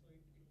 Correct. So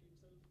it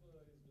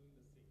itself is doing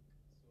the sync.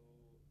 So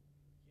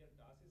here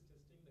TaaS is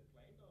testing the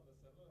client or the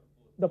server or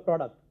both? The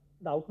product,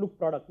 the Outlook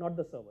product, not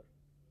the server.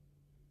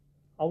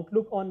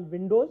 Outlook on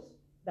Windows,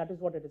 that is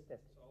what it is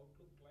testing. So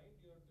Outlook client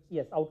you are testing?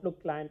 Yes,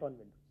 Outlook client on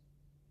Windows.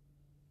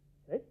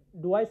 Right?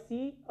 Do I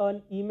see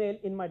an email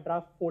in my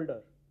draft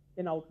folder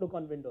in Outlook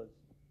on Windows?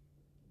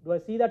 Do I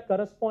see that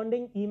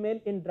corresponding email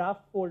in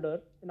draft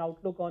folder in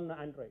Outlook on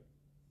Android?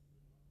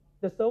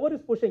 The server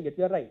is pushing it,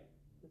 you're right.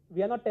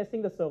 We are not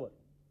testing the server,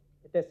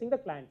 we're testing the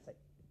client side.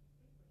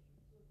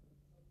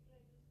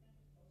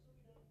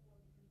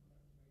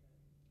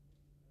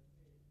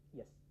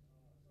 Yes.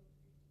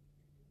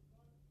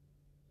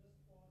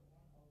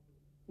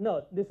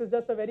 No, this is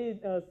just a very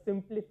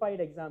simplified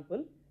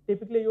example.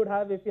 Typically, you would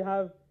have, if you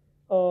have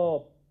a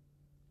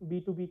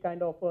B2B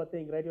kind of a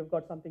thing, right? You've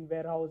got something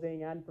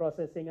warehousing and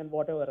processing and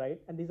whatever, right?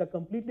 And these are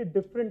completely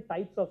different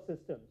types of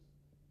systems.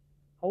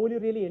 How will you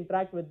really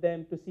interact with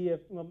them to see if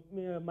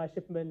my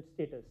shipment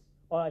status,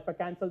 or if I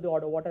cancel the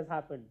order, what has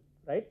happened,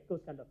 right? Those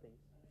kind of things.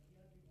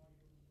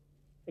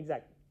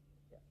 Exactly.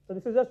 Yeah. So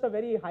this is just a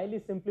very highly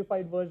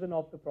simplified version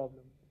of the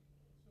problem.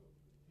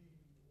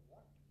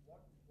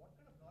 What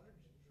kind of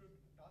knowledge should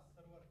TaaS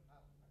server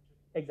have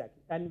actually?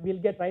 Exactly. And we'll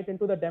get right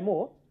into the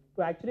demo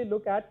to actually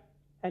look at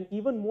an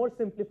even more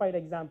simplified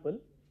example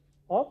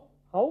of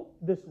how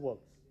this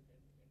works.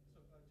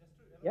 So just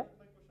to Yeah.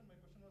 elaborate my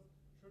question was,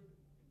 should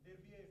there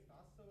be a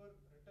TaaS server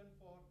written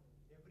for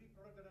every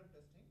product that I'm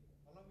testing,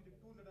 along with the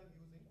tool that I'm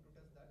using to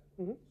test that?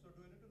 Mm-hmm. So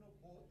do I need to know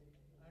both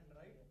and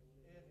write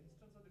an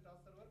instance of the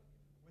TaaS server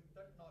with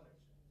that knowledge?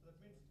 So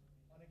that means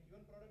on a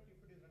given product,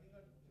 if it is running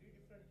on 3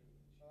 different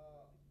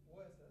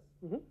OSs,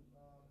 Mm-hmm.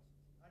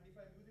 and if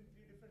I'm using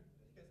 3 different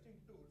testing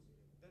tools,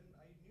 then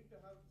I need to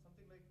have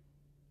something like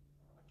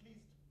at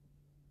least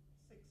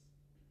 6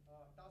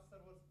 TaaS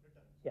servers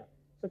written. Yeah.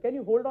 So can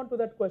you hold on to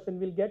that question?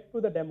 We'll get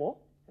to the demo,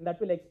 and that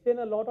will explain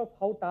a lot of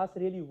how TaaS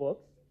really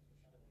works.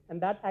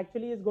 And that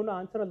actually is going to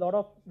answer a lot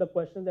of the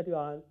questions that you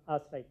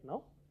asked right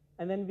now.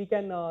 And then we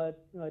can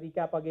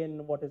recap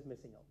again what is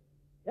missing out.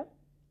 Yeah?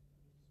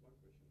 Just one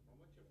question. How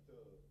much of the,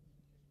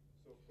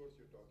 so of course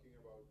you're talking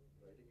about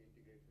writing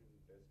integration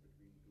tests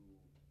between two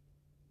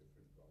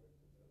different products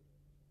itself.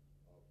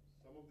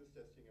 Some of this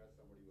testing, as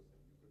somebody was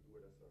saying, you could do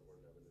it at server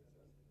level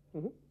itself.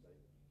 Mm-hmm.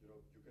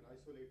 Like, you can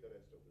isolate the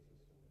rest of the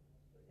system.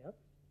 Right? Yeah.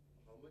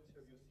 How much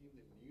have you seen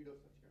the need of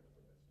such kind of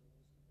a test?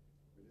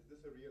 I mean, is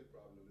this a real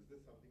problem? Is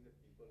this something that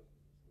people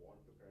want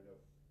to kind of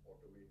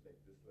automate,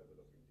 like this level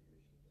of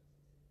integration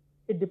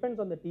tests? It depends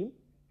on the team,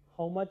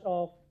 how much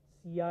of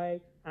CI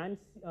and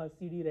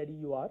CD ready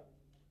you are.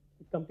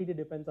 It completely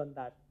depends on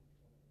that.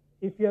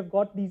 If you have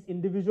got these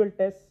individual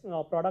tests,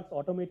 products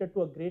automated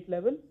to a great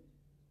level,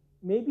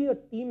 maybe a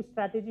team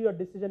strategy or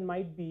decision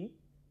might be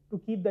to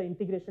keep the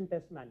integration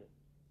test manual,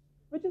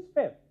 which is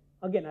fair.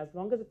 Again, as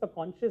long as it's a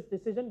conscious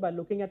decision by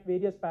looking at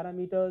various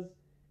parameters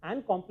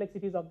and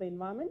complexities of the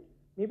environment,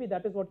 maybe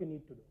that is what you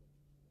need to do.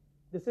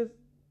 This is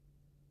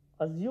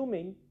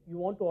assuming you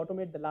want to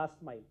automate the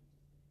last mile.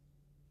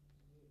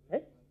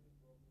 Right?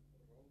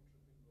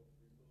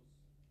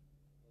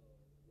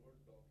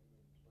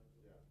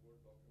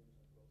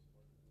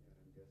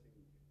 I'm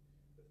guessing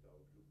does the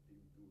Outlook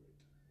team do it?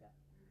 Yeah.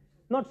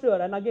 Not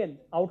sure. And again,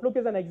 Outlook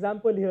is an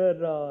example here,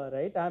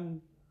 right?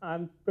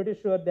 I'm pretty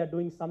sure they're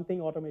doing something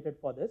automated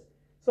for this.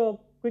 So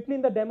quickly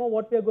in the demo,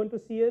 what we are going to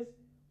see is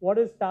what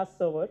is TaaS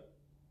server.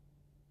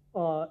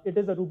 It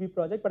is a Ruby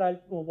project, but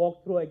I'll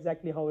walk through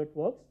exactly how it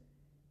works.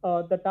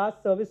 The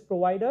TaaS service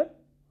provider,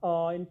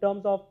 in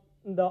terms of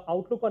the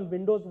Outlook on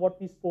Windows, what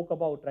we spoke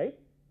about, right?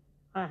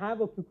 I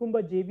have a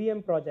Cucumber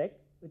JVM project,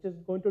 which is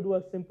going to do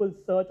a simple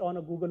search on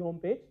a Google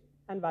homepage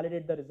and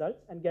validate the results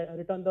and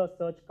return the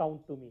search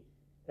count to me,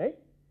 right?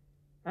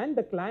 And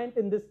the client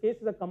in this case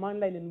is a command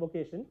line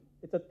invocation.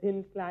 It's a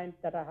thin client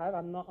that I have.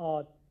 I'm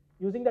not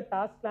using the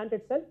TaaS client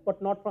itself,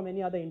 but not from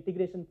any other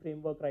integration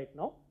framework right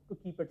now to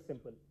keep it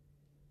simple.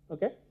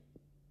 Okay.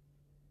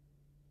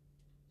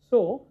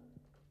 So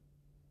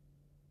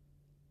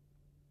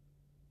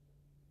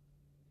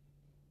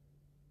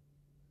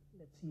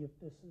let's see if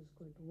this is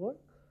going to work.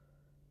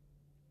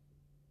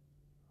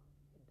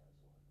 It does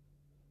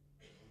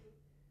work.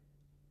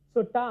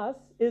 So TaaS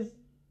is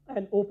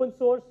an open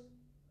source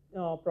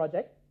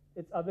project.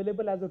 It's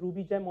available as a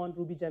Ruby gem on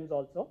Ruby Gems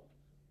also.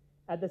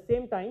 At the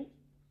same time,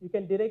 you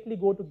can directly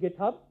go to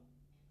GitHub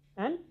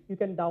and you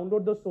can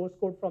download the source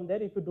code from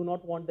there if you do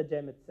not want the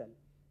gem itself.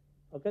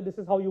 Okay, this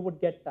is how you would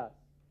get TaaS.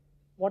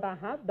 What I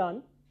have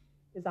done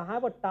is I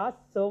have a TaaS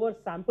server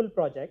sample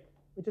project,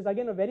 which is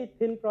again a very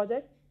thin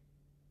project,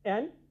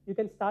 and you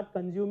can start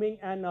consuming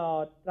and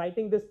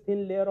writing this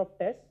thin layer of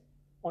tests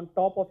on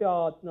top of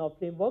your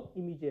framework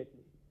immediately.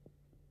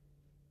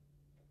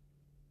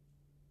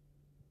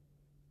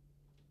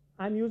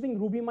 I'm using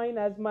RubyMine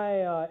as my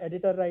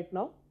editor right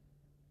now.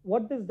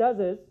 What this does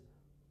is,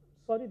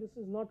 sorry, this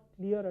is not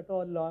clear at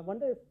all. I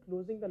wonder if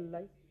closing the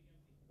light,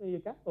 you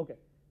can? Okay,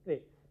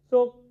 great.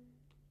 So,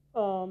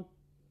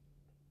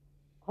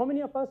 how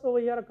many of us over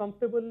here are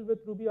comfortable with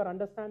Ruby or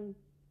understand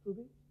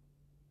Ruby?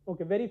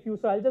 Okay, very few.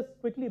 So I'll just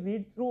quickly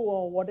read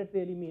through what it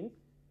really means.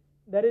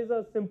 There is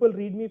a simple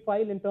README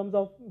file in terms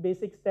of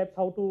basic steps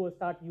how to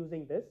start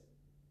using this.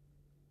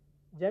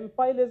 Gem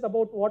file is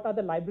about what are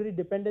the library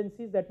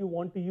dependencies that you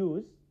want to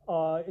use.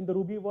 In the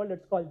Ruby world,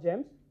 it's called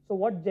gems. So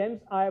what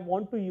gems I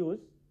want to use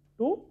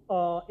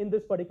to in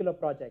this particular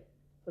project.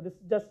 So this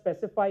just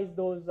specifies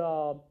those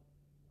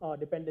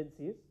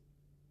dependencies.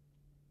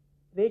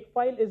 Rake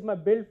file is my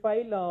build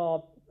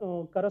file.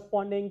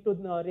 Corresponding to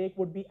Rake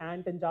would be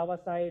Ant in Java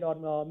side, or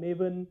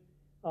Maven,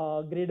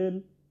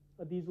 Gradle.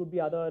 These would be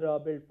other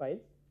build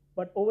files.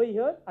 But over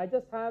here, I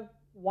just have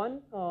one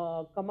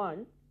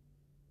command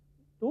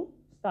to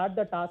start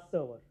the TaaS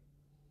server.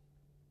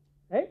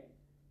 Right?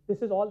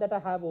 This is all that I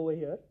have over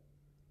here.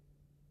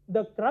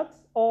 The crux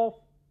of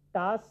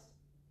TaaS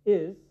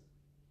is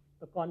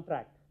the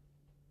contract.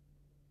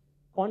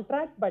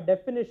 Contract, by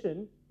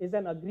definition, is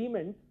an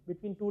agreement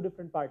between two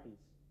different parties.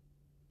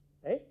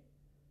 Right?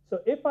 So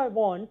if I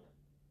want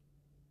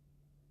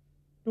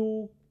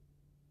to,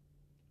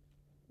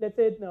 let's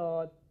say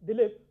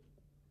Dilip,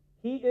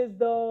 he is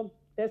the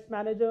test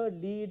manager,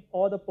 lead,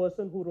 or the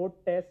person who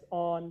wrote tests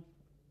on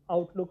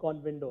Outlook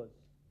on Windows,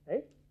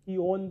 right? He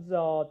owns,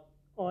 or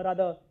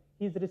rather,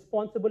 he's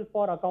responsible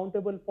for,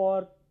 accountable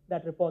for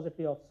that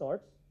repository of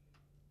sorts.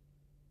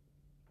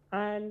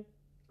 And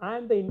I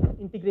am the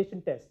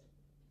integration test.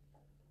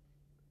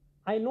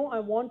 I know I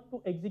want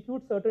to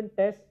execute certain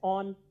tests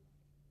on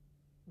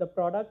the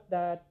product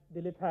that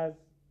Dilip has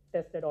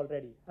tested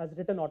already, has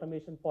written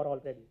automation for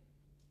already.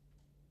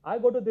 I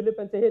go to Dilip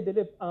and say, hey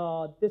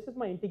Dilip, this is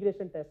my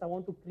integration test. I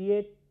want to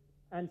create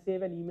and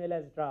save an email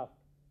as draft.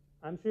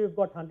 I'm sure you've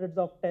got hundreds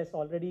of tests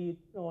already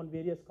on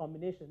various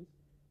combinations,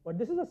 but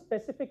this is a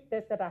specific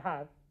test that I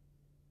have.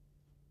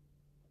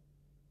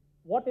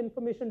 What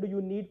information do you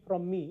need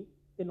from me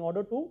in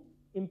order to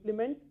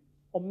implement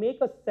or make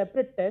a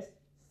separate test,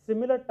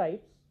 similar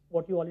types,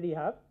 what you already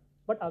have,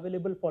 but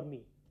available for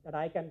me, that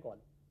I can call,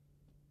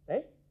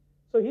 right?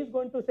 So he's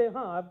going to say,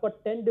 I've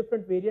got 10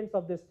 different variants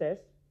of this test.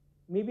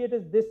 Maybe it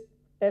is this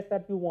test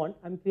that you want.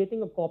 I'm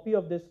creating a copy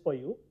of this for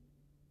you.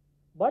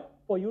 But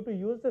for you to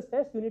use this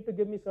test, you need to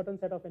give me certain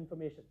set of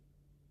information,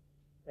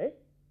 right?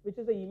 Which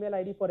is the email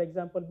ID, for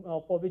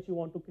example, for which you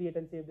want to create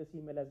and save this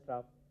email as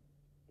draft.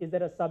 Is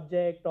there a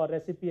subject or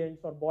recipients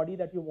or body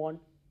that you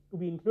want to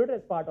be included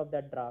as part of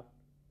that draft?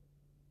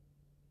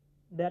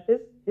 That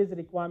is his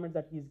requirement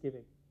that he's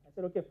giving. I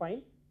said, okay,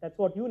 fine. That's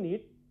what you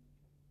need.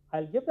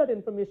 I'll give that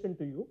information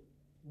to you.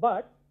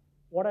 But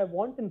what I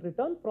want in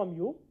return from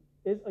you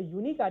is a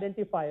unique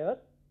identifier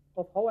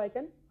of how I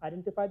can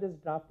identify this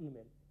draft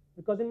email.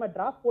 Because in my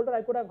draft folder,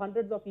 I could have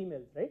hundreds of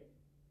emails, right?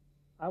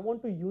 I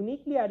want to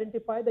uniquely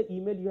identify the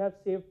email you have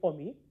saved for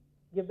me,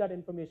 give that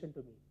information to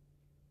me.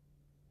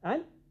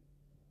 And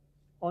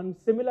on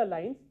similar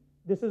lines,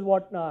 this is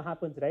what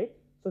happens, right?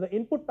 So the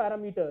input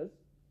parameters,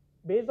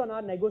 based on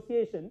our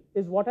negotiation,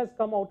 is what has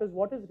come out as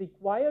what is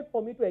required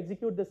for me to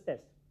execute this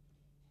test.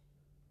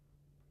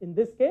 In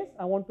this case,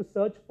 I want to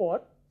search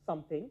for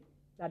something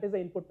that is the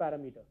input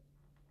parameter.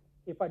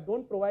 If I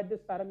don't provide this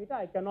parameter,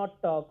 I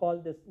cannot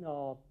call this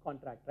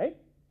contract, right?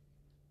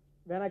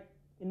 When I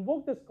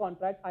invoke this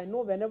contract, I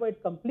know whenever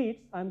it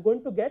completes, I'm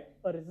going to get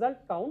a result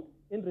count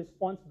in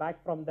response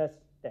back from this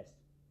test.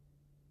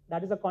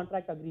 That is a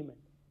contract agreement.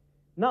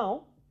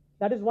 Now,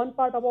 that is one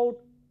part about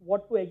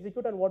what to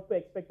execute and what to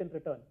expect in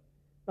return.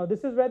 Now,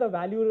 this is where the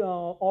value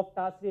of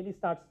TaaS really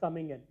starts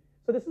coming in.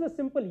 So this is a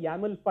simple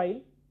YAML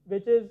file,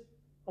 which is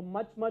a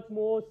much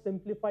more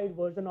simplified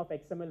version of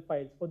XML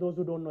files for those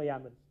who don't know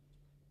YAML.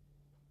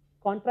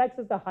 Contracts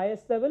is the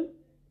highest level,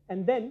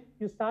 and then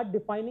you start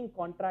defining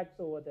contracts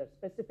over there,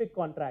 specific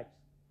contracts.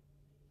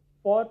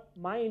 For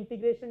my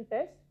integration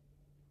test,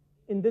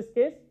 in this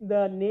case,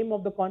 the name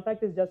of the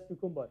contract is just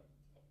Cucumber.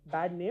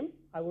 Bad name,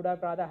 I would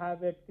have rather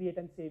have it create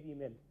and save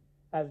email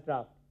as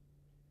draft.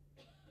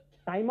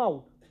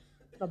 Timeout.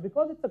 Now,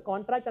 because it's a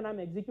contract and I'm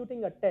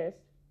executing a test,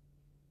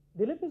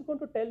 Dilip is going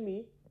to tell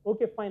me,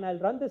 okay, fine, I'll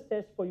run this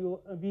test for you.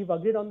 We've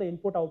agreed on the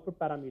input-output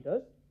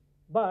parameters,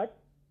 but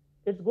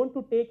it's going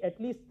to take at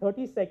least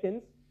 30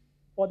 seconds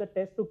for the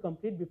test to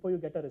complete before you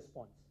get a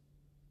response.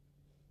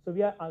 So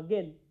we are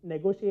again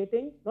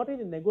negotiating, not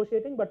really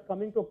negotiating, but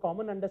coming to a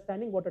common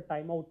understanding what a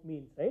timeout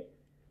means, right?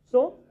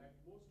 So At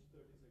most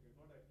 30 seconds,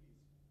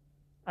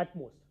 not at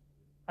least.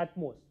 at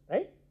most,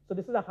 right? So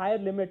this is a higher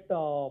limit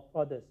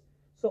for this.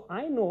 So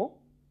I know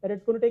that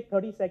it's going to take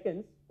 30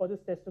 seconds for this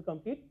test to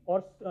complete,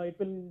 or it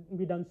will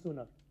be done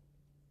sooner.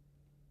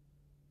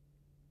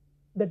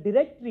 The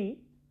directory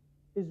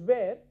is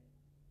where,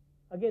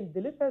 again,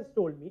 Dilip has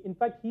told me, in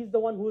fact, he's the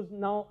one who's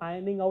now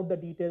ironing out the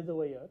details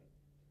over here.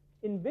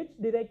 In which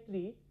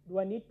directory do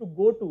I need to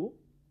go to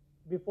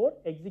before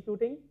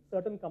executing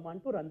certain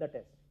command to run the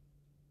test,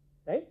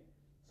 right?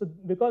 So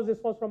because this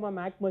was from a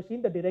Mac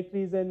machine, the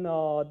directory is in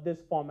this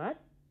format,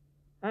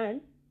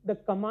 and the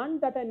command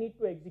that I need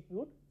to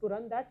execute to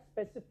run that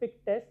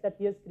specific test that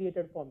he has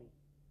created for me.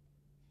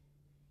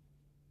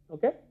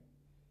 Okay.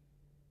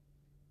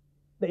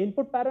 The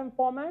input param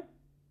format,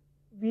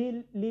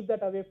 we'll leave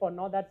that away for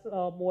now. That's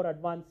a more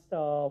advanced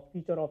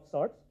feature of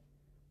sorts.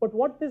 But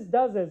what this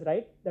does is,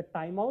 right, the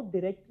timeout,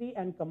 directory,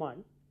 and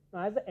command.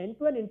 Now, as an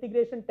end-to-end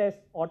integration test,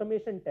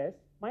 automation test,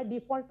 my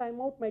default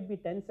timeout might be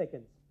 10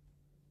 seconds.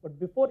 But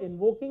before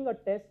invoking a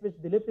test which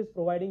Dilip is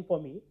providing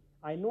for me,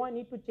 I know I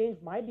need to change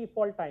my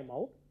default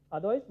timeout.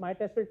 Otherwise, my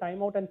test will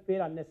time out and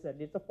fail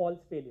unnecessarily. It's a false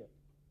failure,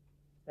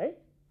 right?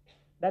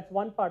 That's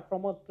one part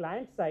from a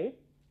client side,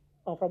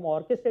 from an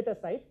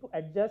orchestrator side to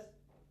adjust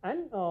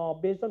and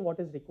based on what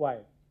is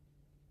required.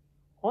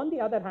 On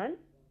the other hand,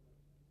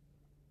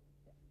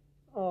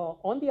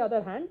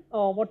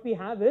 what we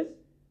have is,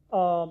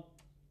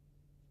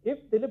 if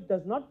Dilip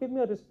does not give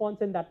me a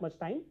response in that much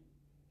time,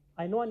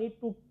 I know I need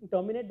to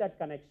terminate that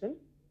connection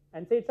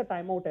and say it's a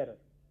timeout error,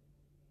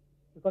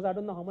 because I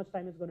don't know how much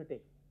time it's going to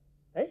take,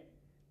 right?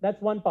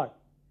 That's one part.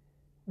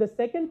 The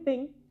second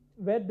thing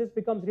where this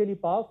becomes really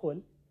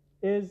powerful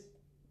is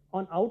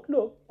on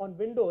Outlook, on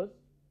Windows,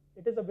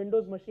 it is a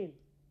Windows machine,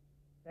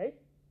 right?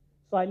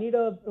 So I need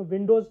a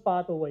Windows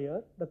path over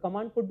here. The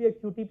command could be a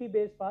QTP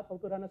based path, how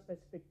to run a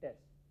specific test.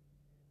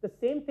 The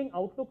same thing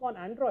Outlook on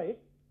Android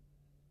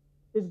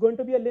is going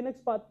to be a Linux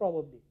path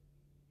probably,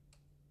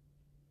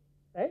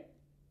 right?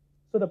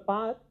 So the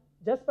path,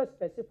 just by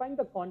specifying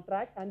the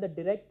contract and the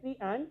directory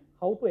and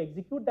how to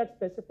execute that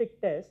specific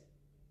test,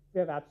 we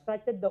have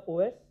abstracted the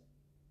OS,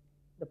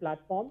 the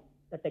platform,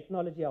 the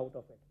technology out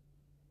of it.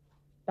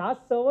 TaaS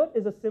server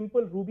is a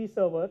simple Ruby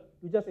server.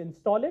 You just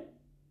install it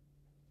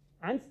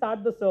and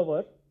start the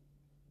server,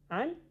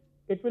 and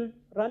it will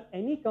run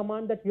any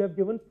command that you have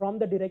given from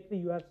the directory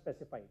you have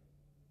specified.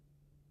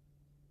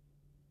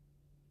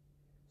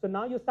 So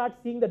now you start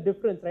seeing the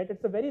difference, right?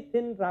 It's a very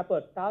thin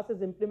wrapper. TaaS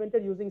is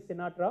implemented using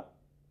Sinatra.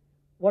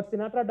 What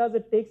Sinatra does,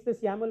 it takes this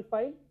YAML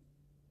file,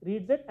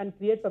 reads it, and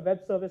creates a web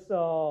service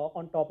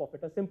on top of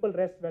it, a simple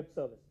REST web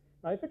service.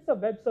 Now, if it's a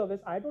web service,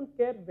 I don't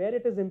care where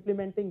it is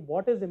implementing,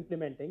 what is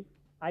implementing.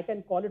 I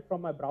can call it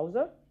from my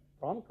browser,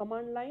 from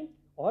command line,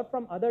 or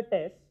from other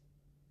tests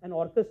and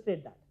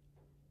orchestrate that,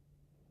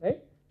 right?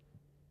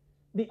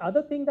 The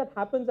other thing that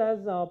happens as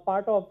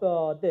part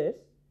of this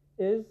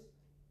is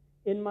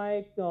in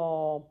my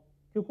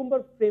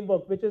Cucumber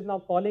framework, which is now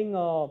calling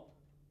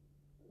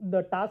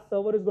the TaaS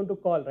server is going to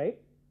call, right?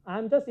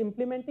 I'm just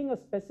implementing a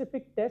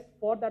specific test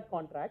for that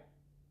contract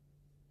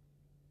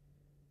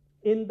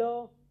in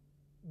the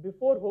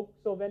before hook.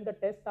 So when the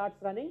test starts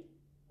running,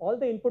 all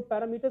the input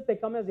parameters, they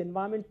come as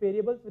environment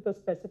variables with a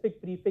specific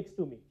prefix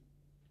to me.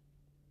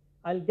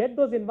 I'll get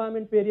those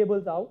environment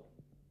variables out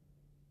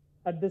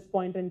at this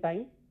point in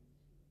time.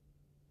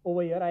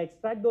 Over here, I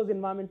extract those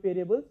environment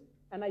variables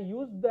and I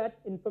use that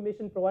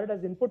information provided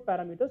as input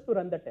parameters to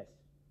run the test.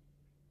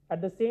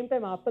 At the same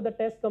time, after the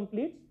test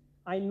completes,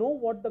 I know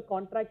what the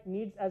contract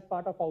needs as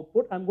part of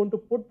output. I'm going to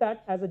put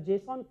that as a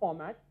JSON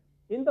format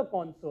in the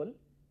console,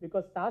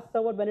 because TaaS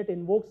server, when it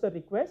invokes a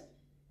request,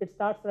 it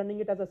starts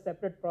running it as a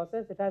separate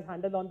process. It has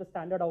handled on the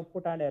standard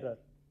output and error.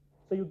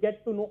 So you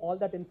get to know all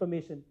that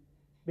information.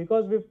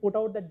 Because we've put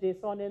out that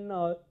JSON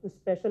in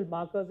special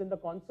markers in the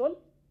console,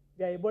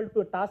 we are able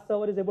to, TaaS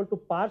server is able to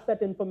parse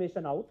that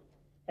information out,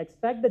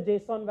 extract the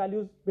JSON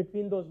values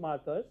between those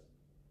markers,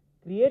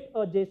 create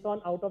a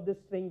JSON out of this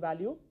string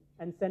value,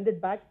 and send it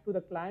back to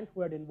the client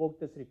who had invoked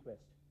this request,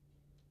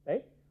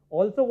 right?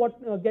 Also,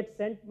 what gets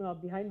sent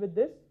behind with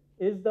this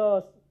is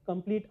the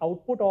complete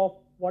output of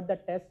what the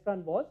test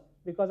run was,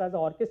 because as an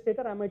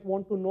orchestrator, I might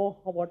want to know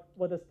what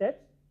were the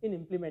steps in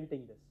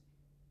implementing this.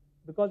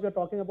 Because we are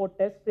talking about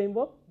test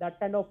framework, that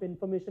kind of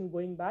information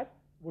going back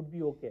would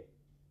be okay.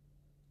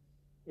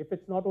 If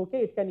it's not okay,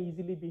 it can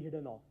easily be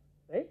hidden off,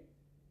 right?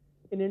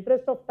 In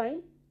interest of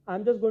time,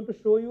 I'm just going to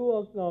show you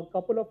a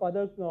couple of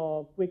other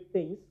quick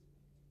things.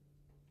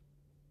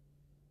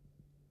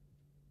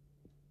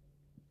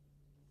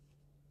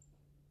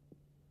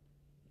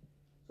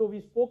 So we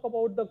spoke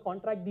about the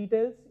contract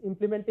details,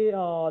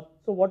 so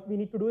what we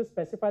need to do is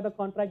specify the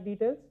contract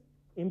details,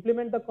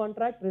 implement the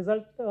contract,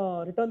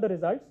 return the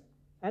results,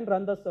 and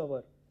run the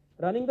server.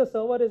 Running the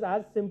server is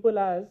as simple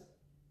as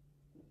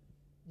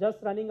just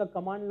running a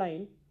command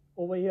line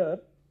over here.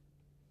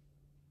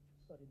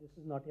 Sorry, this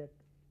is not yet.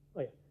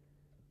 Oh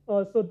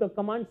yeah. So the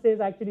command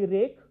says actually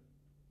rake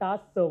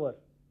TaaS server,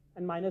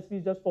 and -v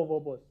is just for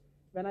verbose.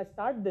 When I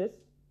start this,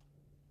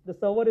 the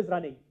server is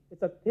running.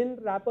 It's a thin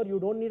wrapper. You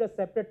don't need a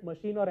separate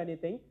machine or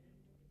anything.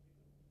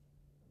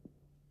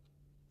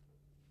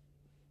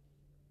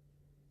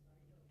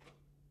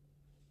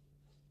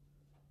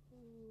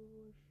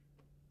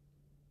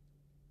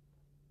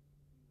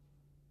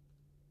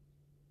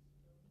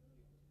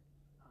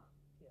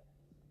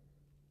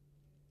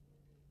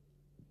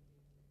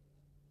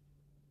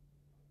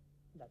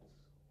 That's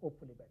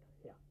hopefully better.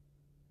 Yeah.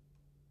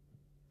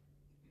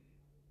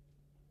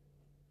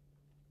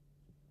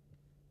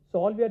 So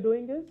all we are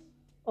doing is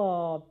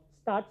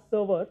start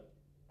server,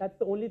 that's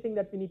the only thing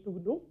that we need to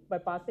do by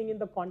passing in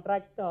the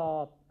contract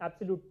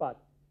absolute path,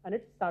 and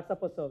it starts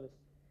up a service.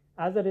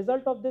 As a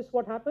result of this,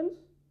 what happens?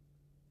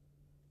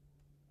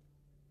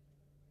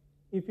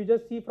 If you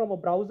just see from a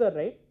browser,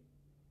 right,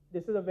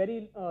 this is a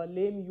very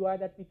lame UI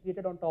that we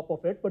created on top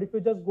of it. But if you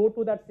just go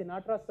to that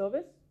Sinatra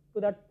service,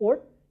 to that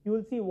port, you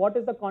will see what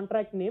is the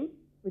contract name,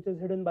 which is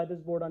hidden by this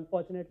board,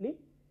 unfortunately,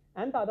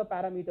 and the other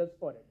parameters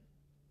for it.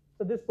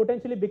 So this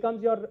potentially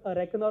becomes your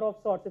reckoner of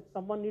sorts if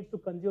someone needs to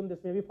consume this,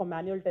 maybe for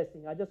manual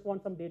testing. I just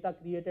want some data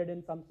created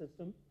in some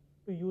system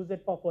to use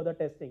it for further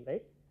testing,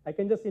 right? I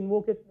can just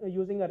invoke it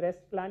using a REST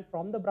client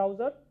from the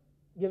browser,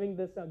 given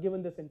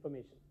this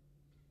information,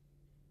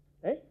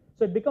 right?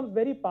 So it becomes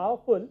very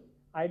powerful.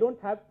 I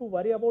don't have to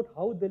worry about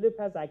how Dilip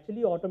has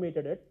actually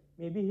automated it.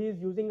 Maybe he is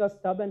using a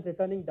stub and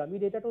returning dummy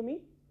data to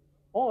me,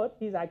 or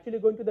he's actually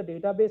going to the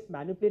database,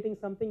 manipulating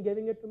something,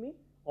 giving it to me,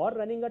 or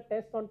running a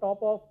test on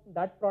top of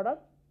that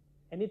product.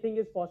 Anything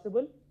is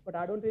possible, but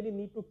I don't really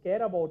need to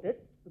care about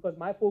it, because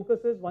my focus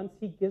is once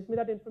he gives me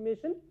that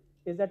information,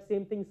 is that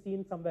same thing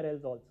seen somewhere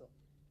else also?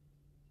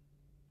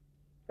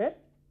 Fair?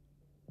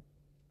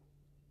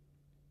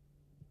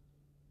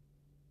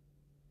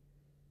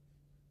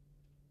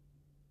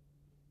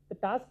 The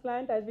task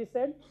client, as we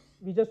said,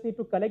 we just need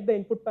to collect the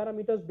input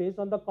parameters based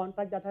on the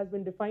contract that has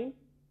been defined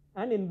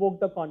and invoke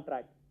the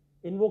contract.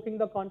 Invoking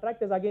the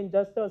contract is again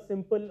just a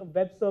simple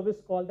web service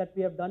call that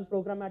we have done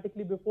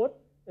programmatically before.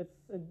 It's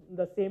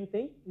the same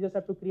thing. You just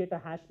have to create a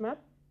hash map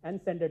and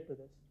send it to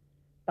this.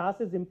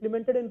 TaaS is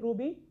implemented in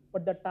Ruby,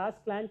 but the TaaS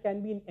client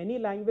can be in any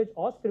language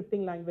or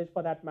scripting language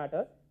for that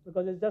matter,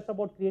 because it's just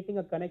about creating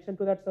a connection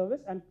to that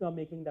service and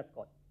making that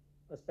call,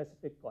 a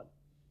specific call.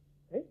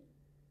 Right?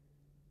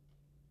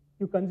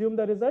 You consume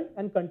the result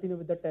and continue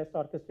with the test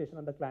orchestration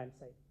on the client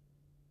side.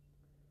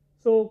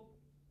 So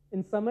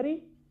in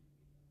summary,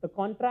 the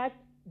contract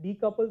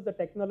decouples the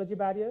technology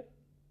barrier.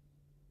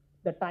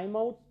 The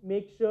timeouts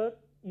make sure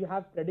you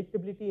have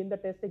predictability in the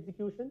test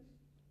executions.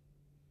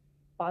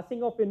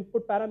 Passing of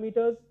input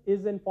parameters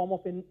is in form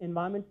of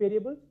environment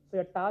variables. So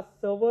your task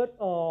server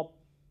will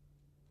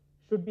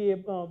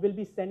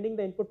be sending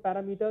the input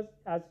parameters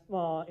as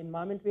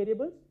environment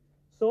variables.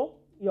 So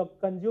your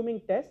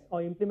consuming test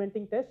or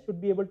implementing test should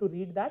be able to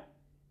read that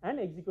and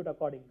execute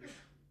accordingly.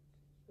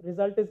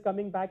 Result is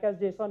coming back as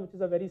JSON, which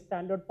is a very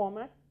standard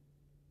format.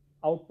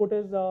 Output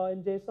is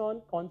in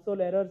JSON.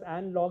 Console errors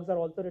and logs are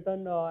also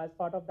written as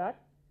part of that,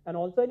 and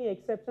also any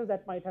exceptions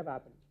that might have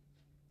happened.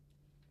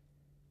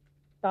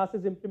 TaaS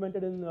is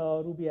implemented in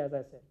Ruby, as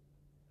I said.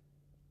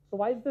 So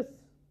why is this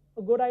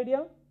a good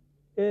idea?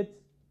 It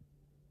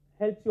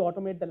helps you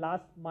automate the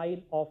last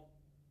mile of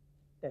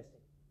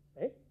testing,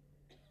 right?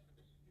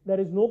 There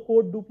is no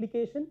code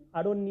duplication.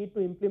 I don't need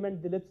to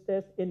implement Dilip's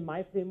test in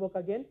my framework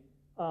again,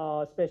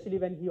 especially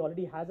when he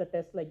already has a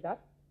test like that.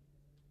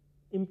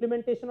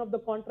 Implementation of the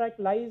contract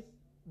lies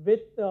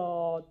with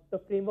the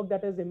framework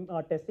that is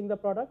testing the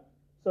product.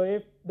 So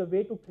if the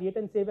way to create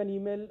and save an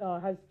email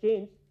has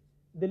changed,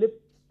 Dilip's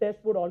test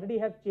would already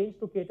have changed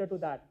to cater to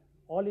that.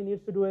 All he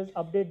needs to do is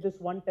update this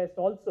one test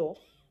also,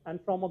 and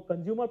from a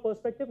consumer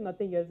perspective,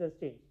 nothing else has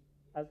changed,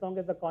 as long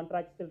as the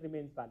contract still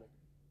remains valid,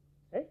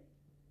 right?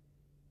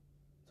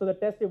 So the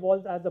test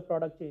evolves as the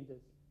product changes.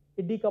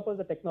 It decouples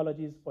the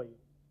technologies for you.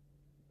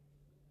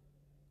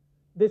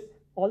 This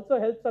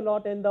also helps a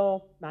lot in the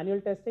manual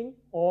testing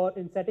or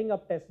in setting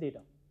up test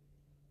data.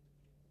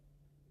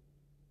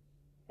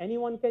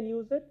 Anyone can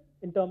use it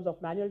in terms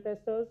of manual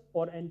testers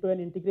or end-to-end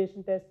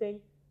integration testing.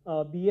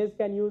 BAs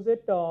can use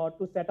it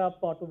to set up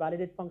or to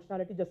validate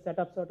functionality, just set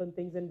up certain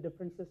things in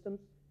different systems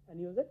and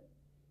use it.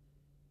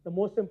 The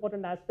most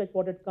important aspect,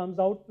 what it comes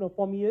out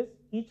for me, is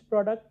each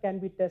product can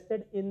be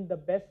tested in the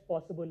best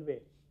possible way.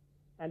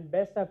 And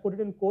best, I put it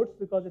in quotes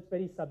because it's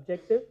very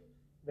subjective,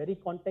 very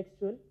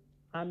contextual.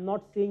 I'm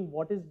not saying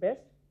what is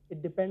best.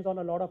 It depends on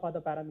a lot of other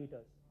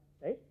parameters,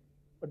 right?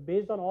 But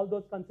based on all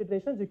those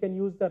considerations, you can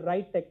use the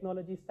right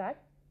technology stack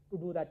to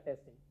do that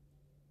testing.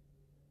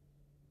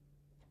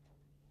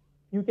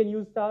 You can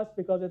use TaaS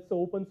because it's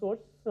open source.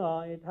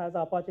 It has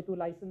Apache 2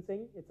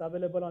 licensing. It's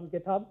available on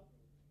GitHub.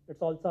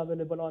 It's also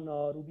available on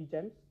Ruby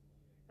Gems.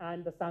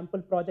 And the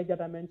sample project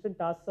that I mentioned,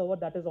 TaaS Server,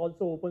 that is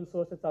also open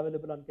source. It's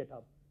available on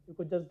GitHub. You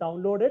could just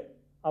download it,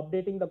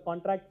 updating the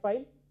contract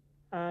file,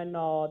 and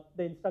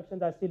the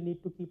instructions, I still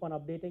need to keep on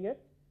updating it.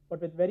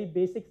 But with very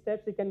basic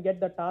steps, you can get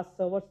the TaaS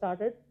server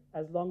started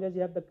as long as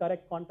you have the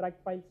correct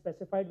contract file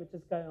specified, which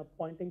is kind of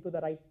pointing to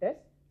the right test.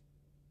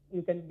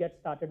 You can get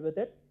started with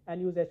it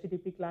and use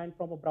HTTP client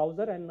from a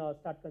browser and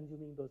start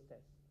consuming those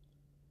tests.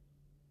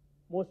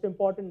 Most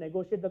important,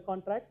 negotiate the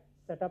contract,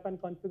 set up and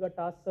configure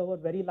TaaS server,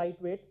 very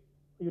lightweight.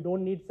 You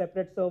don't need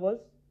separate servers.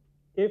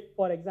 If,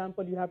 for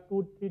example, you have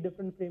 2-3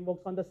 different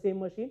frameworks on the same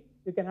machine,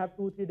 you can have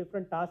 2-3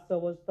 different TaaS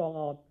servers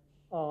for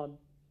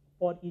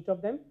each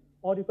of them.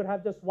 Or you could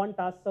have just one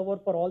TaaS server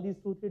for all these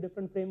 2-3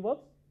 different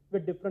frameworks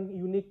with different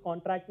unique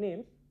contract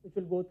names, which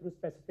will go through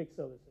specific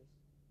services.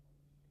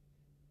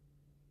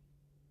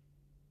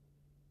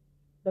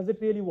 Does it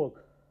really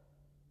work?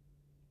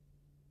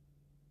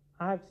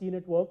 I have seen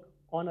it work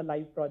on a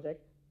live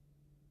project.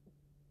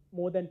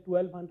 More than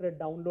 1,200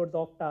 downloads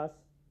of TaaS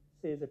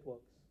says it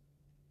works.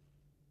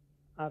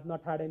 I have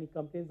not had any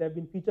complaints. There have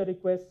been feature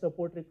requests,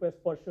 support requests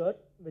for sure,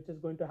 which is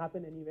going to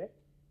happen anyway,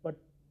 but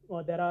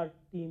there are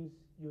teams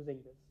using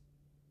this.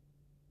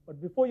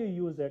 But before you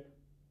use it,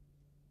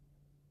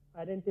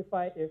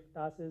 identify if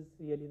TaaS is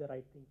really the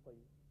right thing for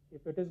you,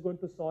 if it is going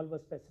to solve a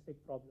specific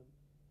problem.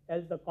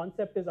 Else the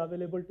concept is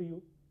available to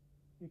you.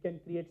 You can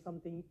create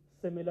something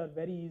similar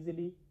very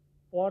easily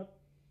for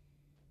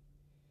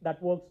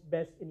that works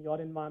best in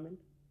your environment,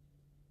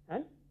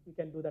 and you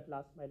can do that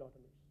last mile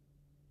automation.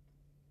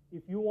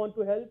 If you want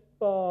to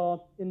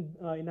help in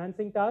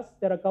enhancing TaaS,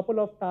 there are a couple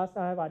of tasks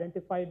I have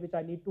identified which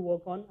I need to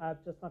work on. I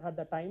have just not had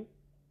the time.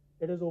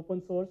 It is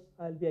open source.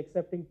 I'll be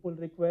accepting pull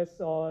requests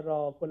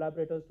or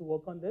collaborators to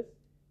work on this.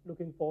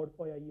 Looking forward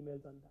for your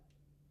emails on that.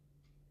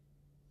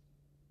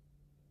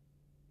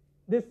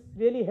 This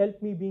really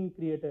helped me being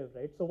creative,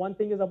 right? So one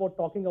thing is about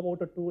talking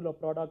about a tool or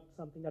product,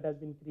 something that has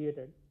been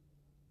created.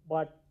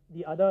 But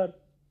the other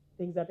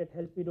things that it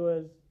helped me do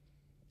is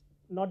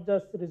not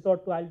just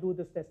resort to I'll do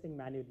this testing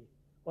manually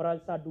or I'll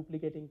start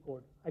duplicating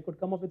code. I could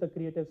come up with a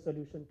creative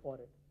solution for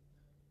it.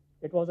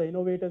 It was an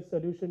innovative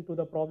solution to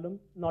the problem,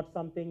 not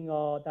something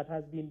that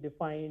has been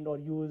defined or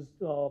used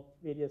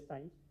various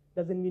times.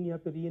 Doesn't mean you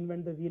have to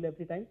reinvent the wheel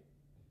every time,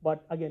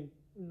 but again,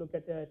 look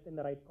at it in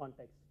the right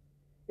context.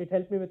 It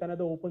helped me with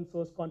another open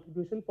source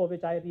contribution for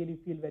which I really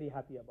feel very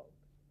happy about.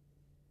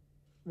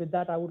 With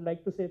that, I would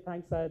like to say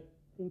thanks. I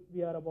think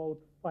we are about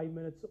 5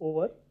 minutes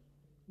over,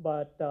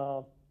 but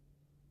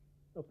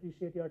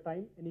appreciate your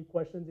time. Any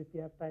questions if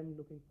you have time,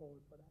 looking forward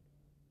for that.